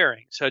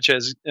endearing, such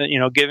as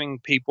giving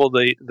people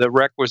the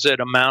requisite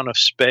amount of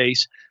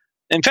space.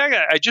 In fact,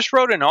 I just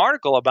wrote an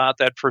article about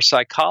that for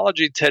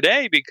Psychology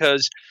Today,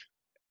 because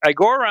I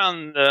go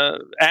around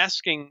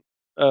asking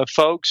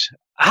folks,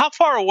 how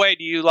far away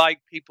do you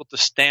like people to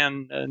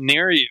stand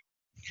near you?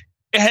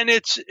 And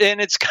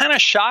it's kind of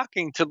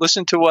shocking to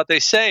listen to what they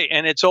say,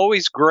 and it's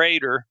always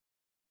greater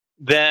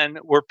than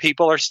where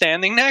people are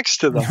standing next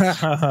to them.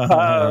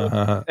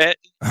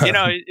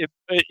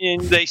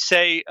 They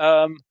say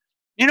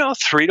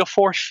 3 to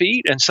 4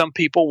 feet, and some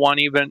people want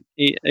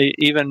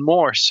even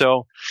more.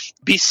 So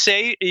be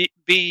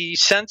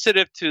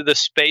sensitive to the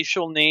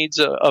spatial needs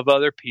of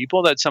other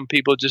people. That some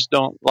people just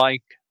don't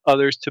like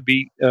others to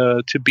be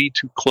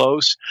too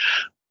close.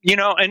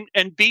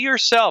 And be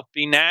yourself.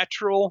 Be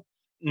natural.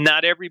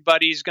 Not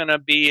everybody's going to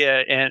be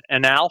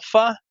an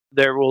alpha.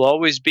 There will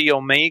always be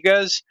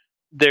omegas.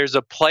 There's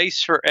a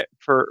place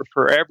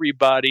for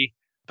everybody,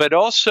 but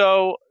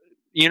also,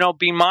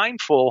 be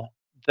mindful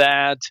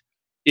that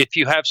if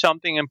you have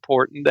something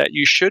important, that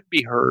you should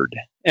be heard.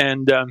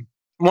 And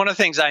one of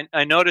the things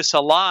I notice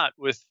a lot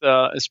with,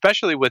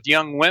 especially with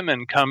young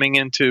women coming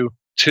into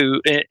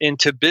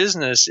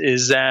business,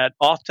 is that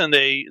often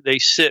they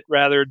sit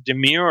rather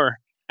demure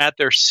at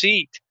their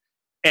seat.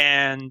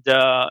 And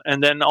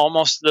then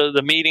almost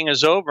the meeting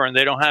is over, and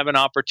they don't have an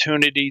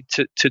opportunity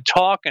to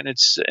talk.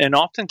 And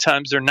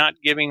oftentimes they're not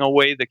giving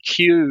away the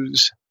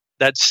cues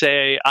that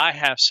say, I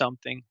have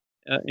something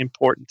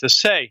important to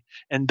say.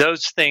 And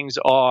those things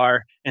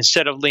are,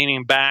 instead of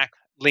leaning back,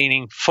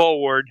 leaning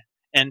forward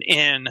and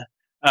in,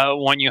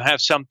 when you have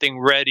something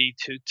ready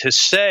to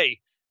say,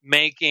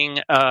 making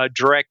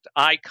direct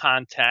eye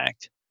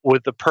contact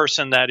with the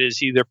person that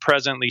is either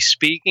presently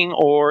speaking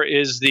or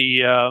is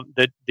the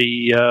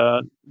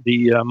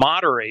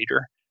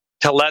moderator,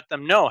 to let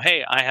them know,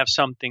 hey, I have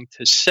something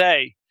to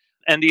say.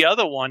 And the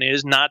other one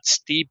is not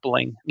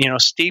steepling.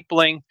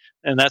 Steepling,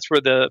 and that's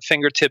where the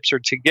fingertips are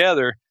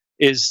together,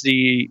 is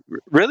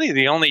really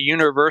the only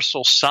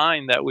universal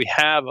sign that we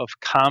have of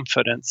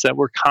confidence, that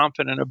we're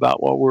confident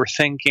about what we're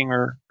thinking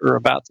or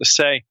about to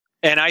say.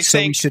 And I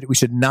think we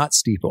should not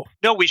steeple.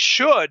 No, we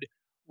should.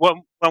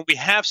 When we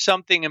have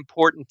something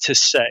important to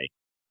say.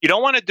 You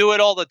don't want to do it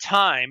all the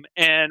time.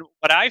 And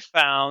what I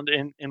found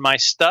in my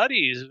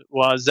studies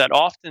was that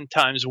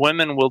oftentimes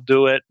women will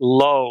do it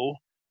low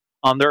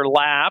on their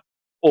lap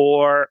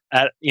or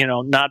at,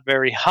 not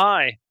very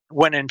high,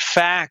 when in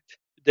fact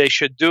they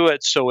should do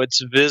it so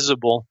it's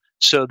visible,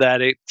 so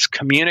that it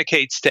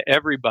communicates to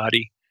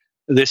everybody,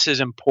 this is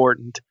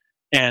important.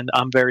 And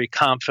I'm very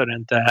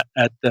confident that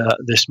at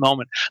this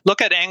moment.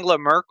 Look at Angela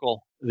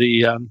Merkel,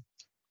 the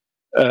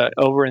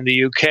over in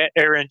the UK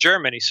or in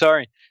Germany,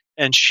 sorry.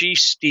 And she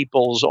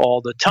steeples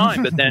all the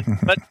time.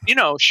 But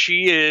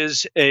she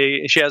has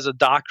a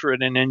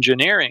doctorate in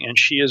engineering, and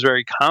she is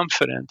very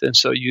confident. And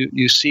so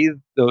you see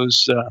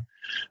those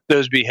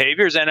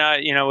behaviors, and I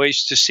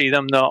used to see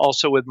them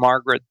also with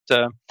Margaret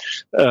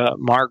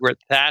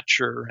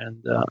Thatcher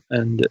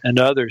and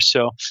others.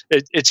 So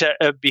it's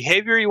a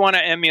behavior you want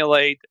to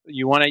emulate.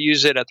 You want to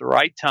use it at the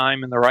right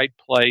time in the right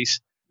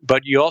place,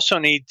 but you also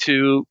need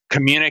to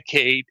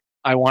communicate.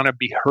 I want to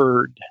be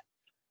heard.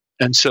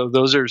 And so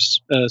those are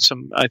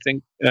some, I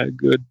think,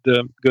 good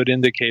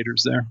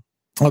indicators there.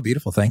 Oh,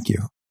 beautiful. Thank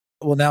you.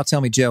 Well, now tell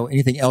me, Joe,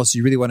 anything else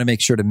you really want to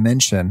make sure to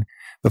mention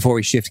before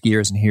we shift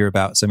gears and hear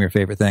about some of your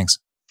favorite things?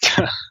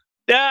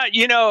 Yeah,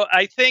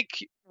 I think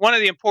one of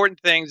the important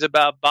things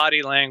about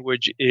body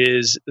language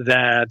is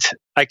that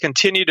I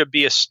continue to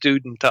be a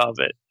student of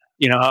it.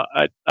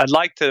 I'd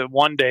like to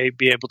one day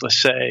be able to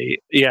say,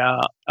 yeah,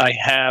 I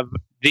have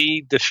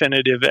the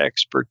definitive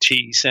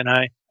expertise, and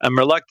I'm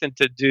reluctant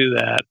to do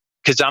that,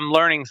 because I'm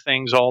learning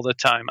things all the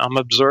time. I'm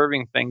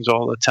observing things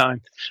all the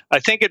time. I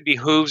think it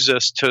behooves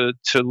us to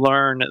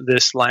learn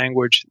this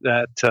language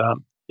that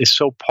is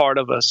so part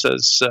of us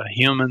as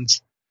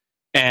humans.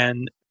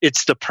 And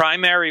it's the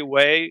primary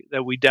way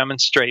that we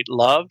demonstrate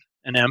love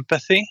and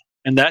empathy.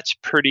 And that's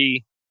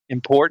pretty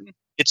important.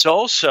 It's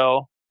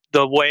also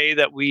the way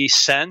that we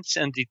sense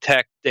and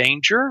detect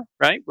danger,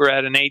 right? We're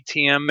at an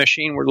ATM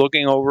machine. We're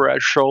looking over our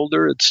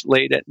shoulder. It's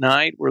late at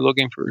night. We're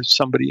looking for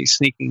somebody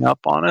sneaking up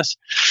on us.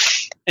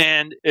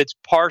 And it's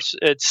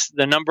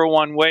the number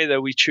one way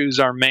that we choose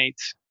our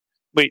mates.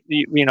 We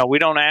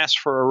don't ask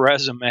for a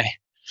resume.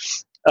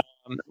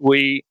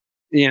 We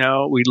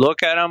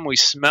look at them, we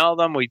smell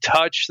them, we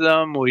touch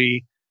them,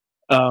 we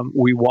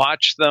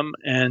watch them,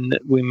 and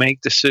we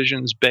make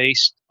decisions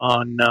based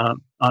on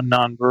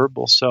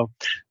nonverbal. So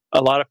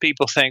a lot of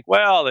people think,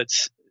 well,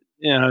 is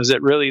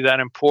it really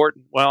that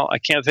important? Well, I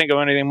can't think of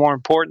anything more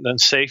important than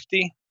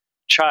safety,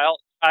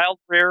 child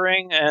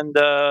rearing, and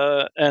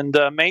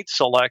mate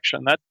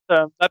selection. That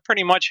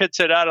pretty much hits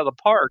it out of the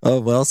park. Oh,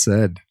 well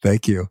said.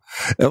 Thank you.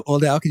 Well,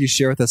 now, could you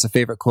share with us a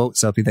favorite quote,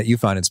 something that you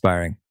find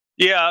inspiring?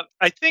 Yeah,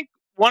 I think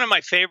one of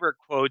my favorite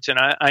quotes, and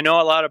I know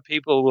a lot of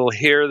people will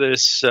hear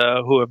this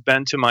who have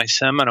been to my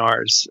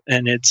seminars,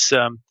 and it's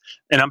and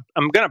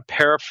I'm going to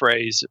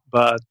paraphrase,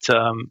 but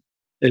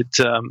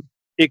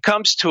it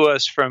comes to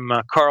us from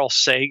Carl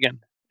Sagan.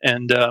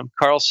 And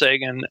Carl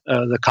Sagan,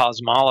 the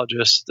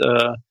cosmologist,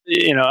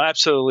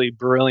 absolutely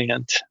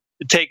brilliant,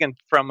 taken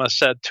from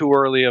us at too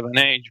early of an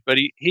age. But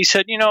he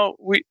said,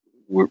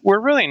 we're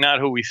really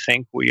not who we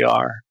think we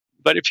are.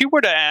 But if you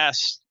were to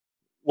ask,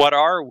 what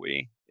are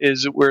we?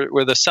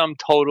 We're the sum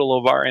total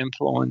of our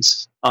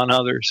influence on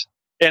others.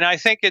 And I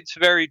think it's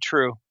very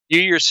true.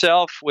 You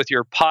yourself, with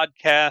your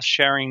podcast,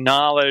 sharing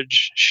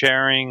knowledge,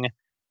 sharing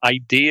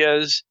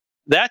ideas,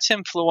 that's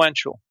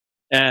influential.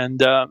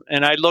 And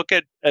I look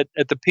at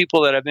the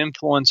people that have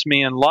influenced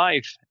me in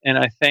life, and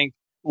I think,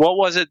 what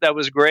was it that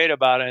was great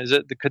about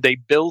it? Could they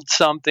build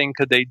something?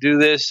 Could they do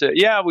this?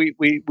 Yeah, we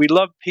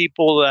love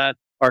people that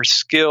are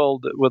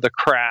skilled with a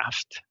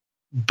craft,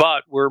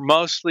 but we're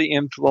mostly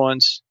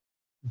influenced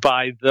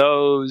by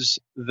those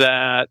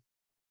that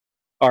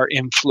are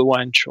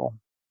influential,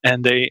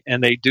 and they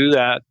do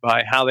that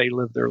by how they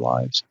live their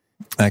lives.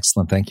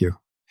 Excellent, thank you.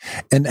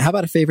 And how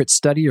about a favorite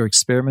study or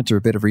experiment or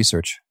a bit of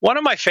research? One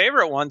of my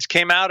favorite ones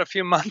came out a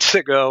few months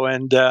ago,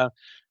 and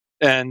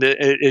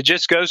it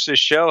just goes to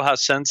show how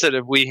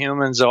sensitive we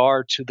humans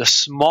are to the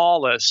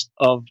smallest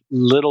of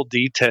little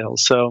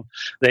details. So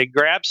they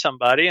grabbed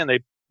somebody and they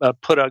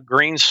put a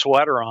green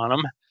sweater on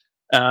them,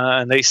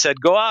 and they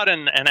said, "Go out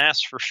and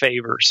ask for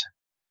favors,"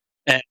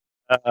 and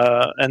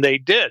they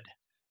did.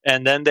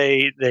 And then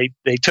they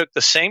took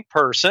the same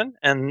person,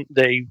 and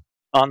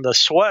on the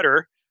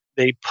sweater,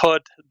 they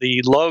put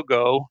the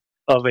logo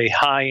of a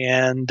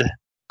high-end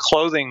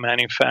clothing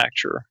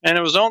manufacturer, and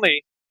it was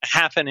only a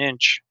half an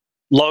inch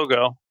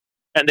logo.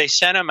 And they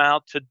sent them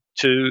out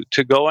to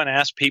go and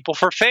ask people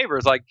for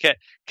favors, like,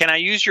 can I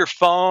use your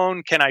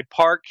phone? Can I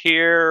park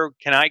here?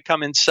 Can I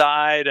come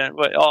inside? And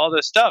all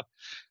this stuff.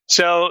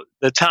 So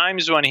the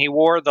times when he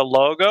wore the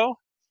logo,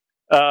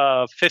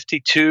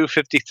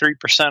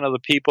 53% of the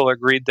people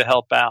agreed to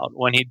help out.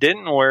 When he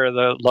didn't wear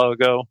the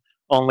logo,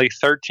 only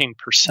 13%.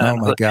 Oh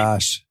my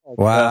gosh!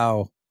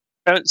 Wow.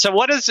 So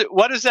what does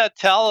that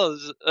tell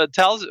us?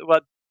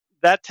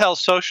 That tells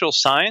social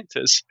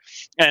scientists.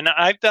 And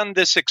I've done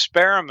this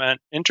experiment,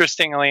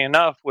 interestingly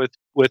enough, with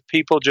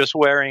people just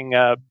wearing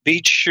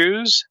beach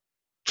shoes,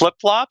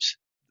 flip-flops,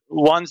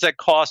 ones that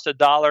cost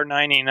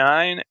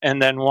 $1.99, and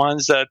then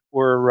ones that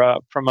were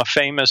from a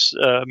famous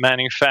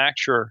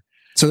manufacturer.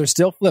 So they're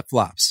still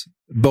flip-flops,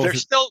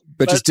 both,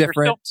 but just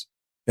different.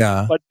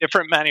 But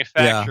different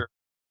manufacturer. Yeah.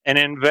 And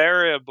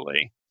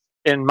invariably,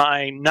 in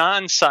my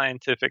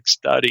non-scientific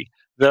study,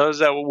 those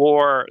that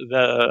wore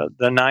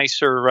the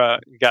nicer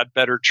got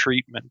better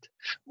treatment.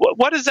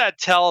 What does that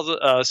tell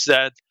us?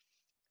 That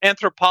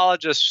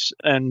anthropologists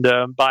and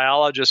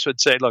biologists would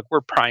say, look,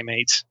 we're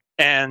primates,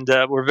 And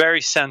we're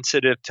very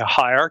sensitive to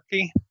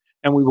hierarchy,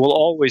 and we will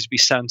always be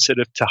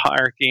sensitive to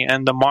hierarchy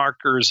and the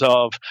markers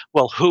of,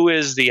 well, who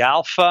is the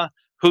alpha,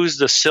 who's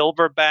the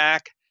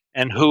silverback,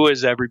 and who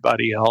is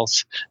everybody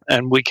else.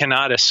 And we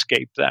cannot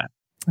escape that.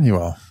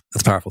 Well,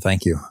 that's powerful.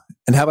 Thank you.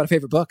 And how about a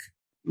favorite book?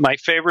 My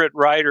favorite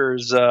writer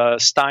is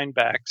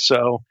Steinbeck,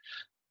 so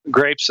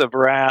Grapes of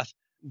Wrath.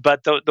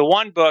 But the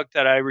one book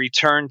that I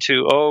return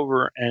to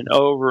over and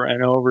over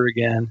and over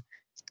again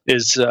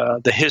is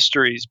The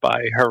Histories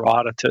by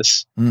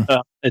Herodotus.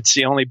 It's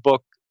the only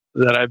book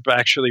that I've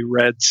actually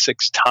read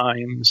 6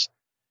 times.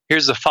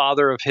 Here's the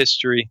father of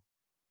history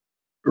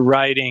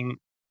writing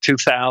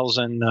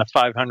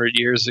 2,500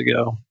 years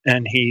ago,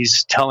 and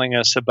he's telling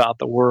us about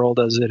the world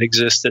as it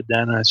existed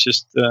then. And it's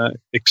just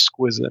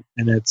exquisite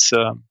in its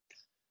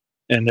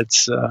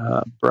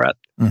breadth.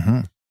 Mm-hmm.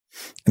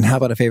 And how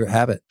about a favorite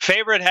habit?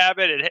 Favorite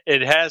habit,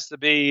 it has to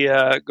be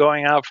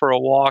going out for a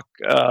walk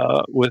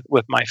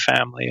with my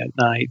family at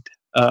night.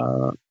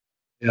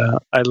 Yeah,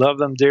 I love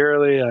them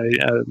dearly.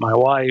 My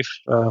wife,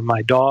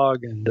 my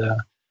dog, and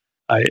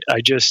I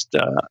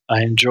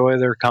enjoy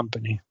their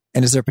company.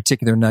 And is there a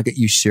particular nugget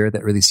you share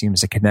that really seems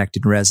to connect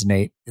and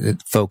resonate?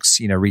 That folks,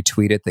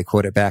 retweet it, they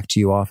quote it back to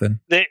you often.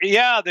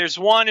 There's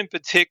one in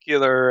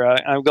particular.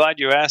 I'm glad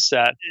you asked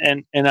that,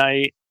 and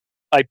I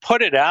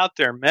put it out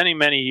there many,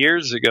 many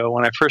years ago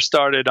when I first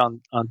started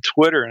on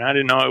Twitter, and I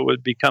didn't know it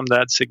would become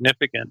that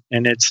significant.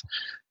 And it's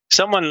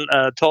someone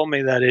told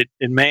me that it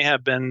may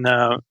have been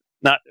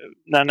not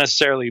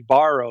necessarily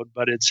borrowed,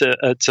 but it's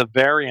a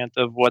variant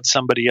of what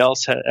somebody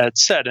else had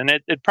said, and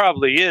it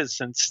probably is,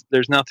 since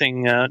there's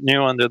nothing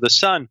new under the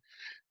sun.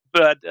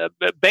 But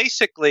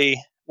basically,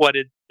 what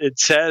it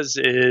says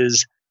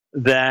is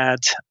that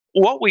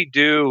what we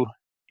do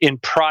in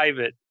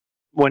private,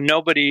 when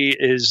nobody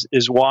is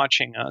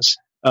watching us,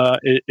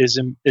 is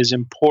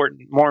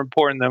important, more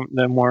important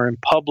than we're in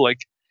public,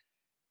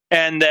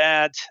 and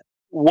that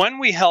when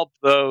we help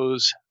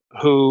those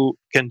who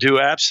can do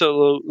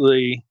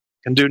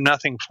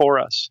nothing for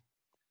us,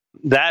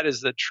 that is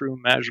the true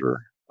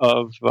measure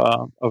of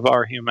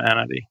our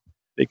humanity,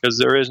 because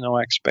there is no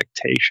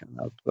expectation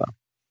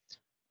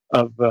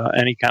of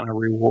any kind of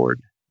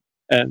reward,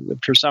 and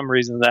for some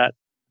reason that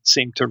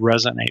seemed to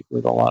resonate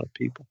with a lot of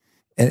people.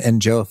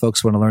 And Joe, if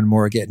folks want to learn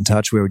more, get in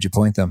touch, where would you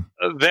point them?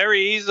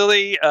 Very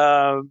easily.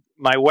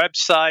 My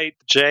website,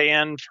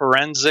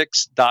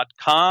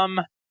 jnforensics.com.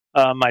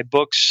 My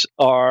books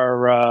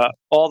are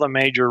all the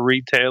major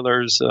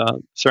retailers.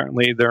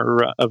 Certainly, they're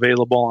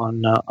available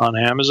on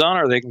Amazon,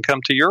 or they can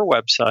come to your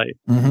website.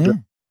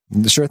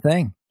 Mm-hmm. Sure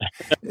thing.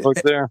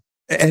 Look there.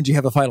 And do you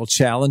have a final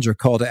challenge or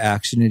call to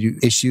action that you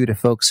issue to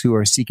folks who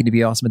are seeking to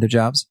be awesome at their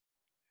jobs?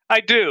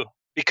 I do.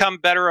 Become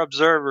better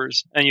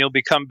observers, and you'll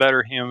become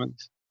better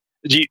humans.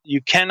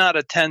 You cannot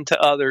attend to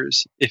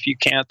others if you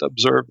can't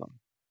observe them.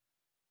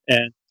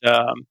 And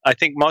I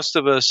think most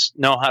of us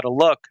know how to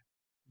look,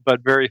 but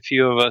very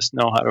few of us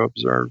know how to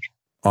observe.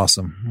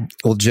 Awesome.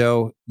 Well,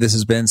 Joe, this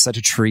has been such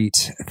a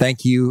treat.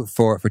 Thank you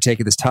for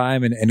taking this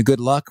time, and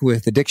good luck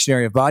with the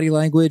Dictionary of Body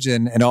Language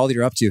and all that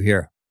you're up to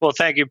here. Well,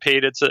 thank you,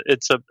 Pete. It's a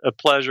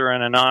pleasure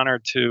and an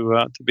honor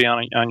to be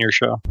on your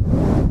show.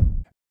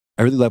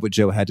 I really love what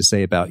Joe had to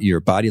say about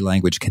your body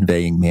language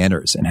conveying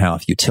manners, and how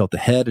if you tilt the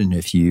head and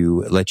if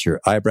you let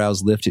your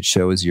eyebrows lift, it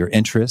shows your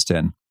interest.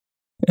 And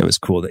it was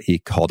cool that he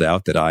called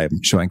out that I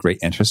am showing great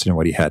interest in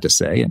what he had to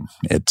say. And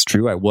it's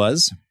true, I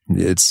was.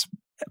 It's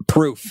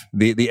proof.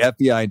 The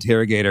FBI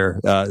interrogator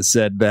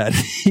said that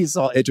he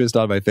saw interest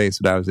on my face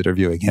when I was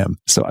interviewing him.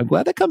 So I'm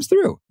glad that comes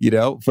through,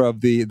 from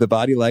the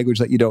body language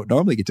that you don't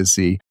normally get to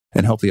see.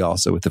 And hopefully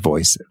also with the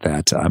voice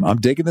that I'm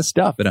digging this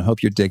stuff, and I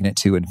hope you're digging it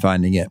too and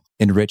finding it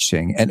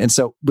enriching. And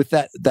so with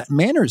that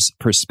manners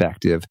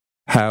perspective,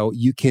 how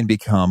you can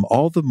become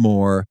all the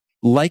more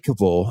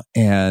likable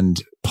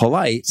and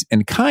polite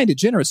and kind and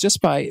generous just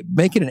by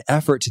making an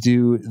effort to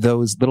do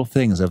those little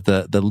things of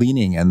the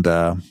leaning and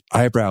the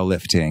eyebrow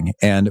lifting.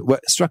 And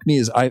what struck me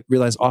is I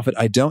realize often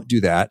I don't do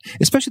that,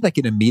 especially like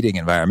in a meeting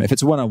environment. If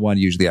it's one-on-one,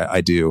 usually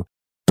I do.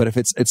 But if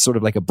it's sort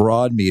of like a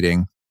broad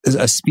meeting,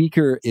 a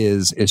speaker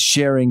is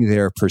sharing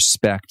their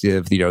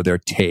perspective, their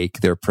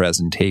take, their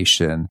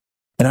presentation.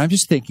 And I'm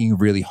just thinking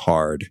really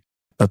hard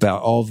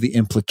about all of the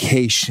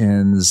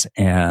implications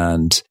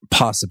and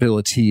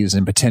possibilities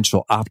and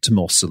potential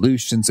optimal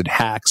solutions and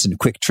hacks and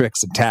quick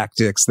tricks and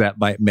tactics that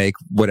might make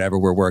whatever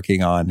we're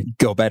working on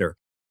go better,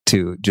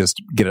 to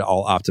just get it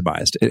all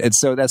optimized. And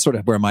so that's sort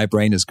of where my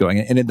brain is going.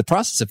 And in the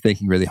process of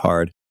thinking really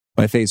hard,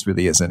 my face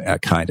really isn't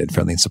kind and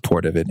friendly and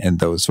supportive in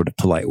those sort of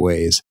polite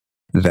ways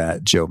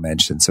that Joe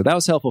mentioned. So that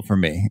was helpful for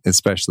me,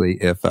 especially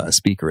if a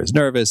speaker is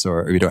nervous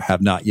or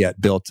have not yet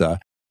built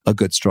a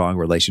good, strong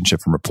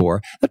relationship and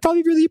rapport. I'd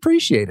probably really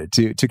appreciate it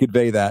to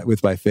convey that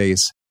with my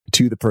face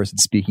to the person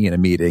speaking in a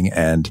meeting,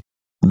 and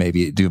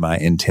maybe do my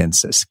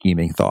intense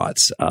scheming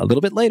thoughts a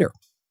little bit later.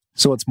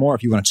 So what's more,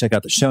 if you want to check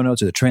out the show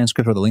notes or the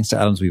transcript or the links to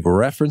items we've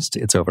referenced,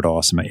 it's over to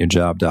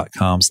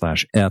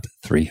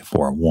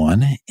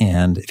awesomeatyourjob.com/ep341.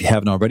 And if you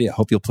haven't already, I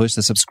hope you'll push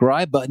the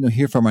subscribe button. You'll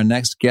hear from our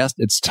next guest.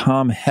 It's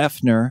Tom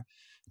Hefner.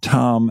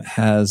 Tom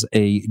has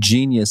a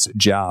genius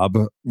job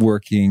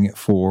working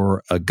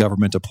for a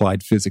government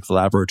applied physics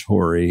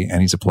laboratory,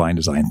 and he's applying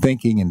design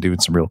thinking and doing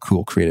some real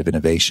cool creative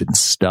innovation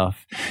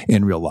stuff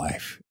in real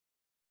life.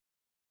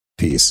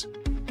 Peace.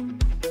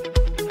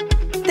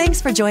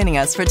 Thanks for joining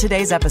us for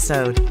today's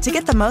episode. To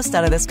get the most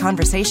out of this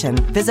conversation,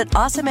 visit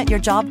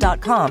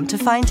awesomeatyourjob.com to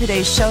find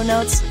today's show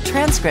notes,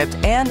 transcript,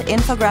 and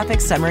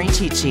infographic summary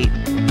cheat sheet.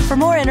 For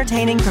more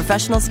entertaining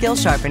professional skill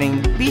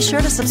sharpening, be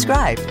sure to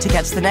subscribe to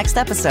catch the next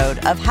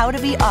episode of How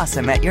to Be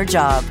Awesome at Your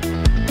Job.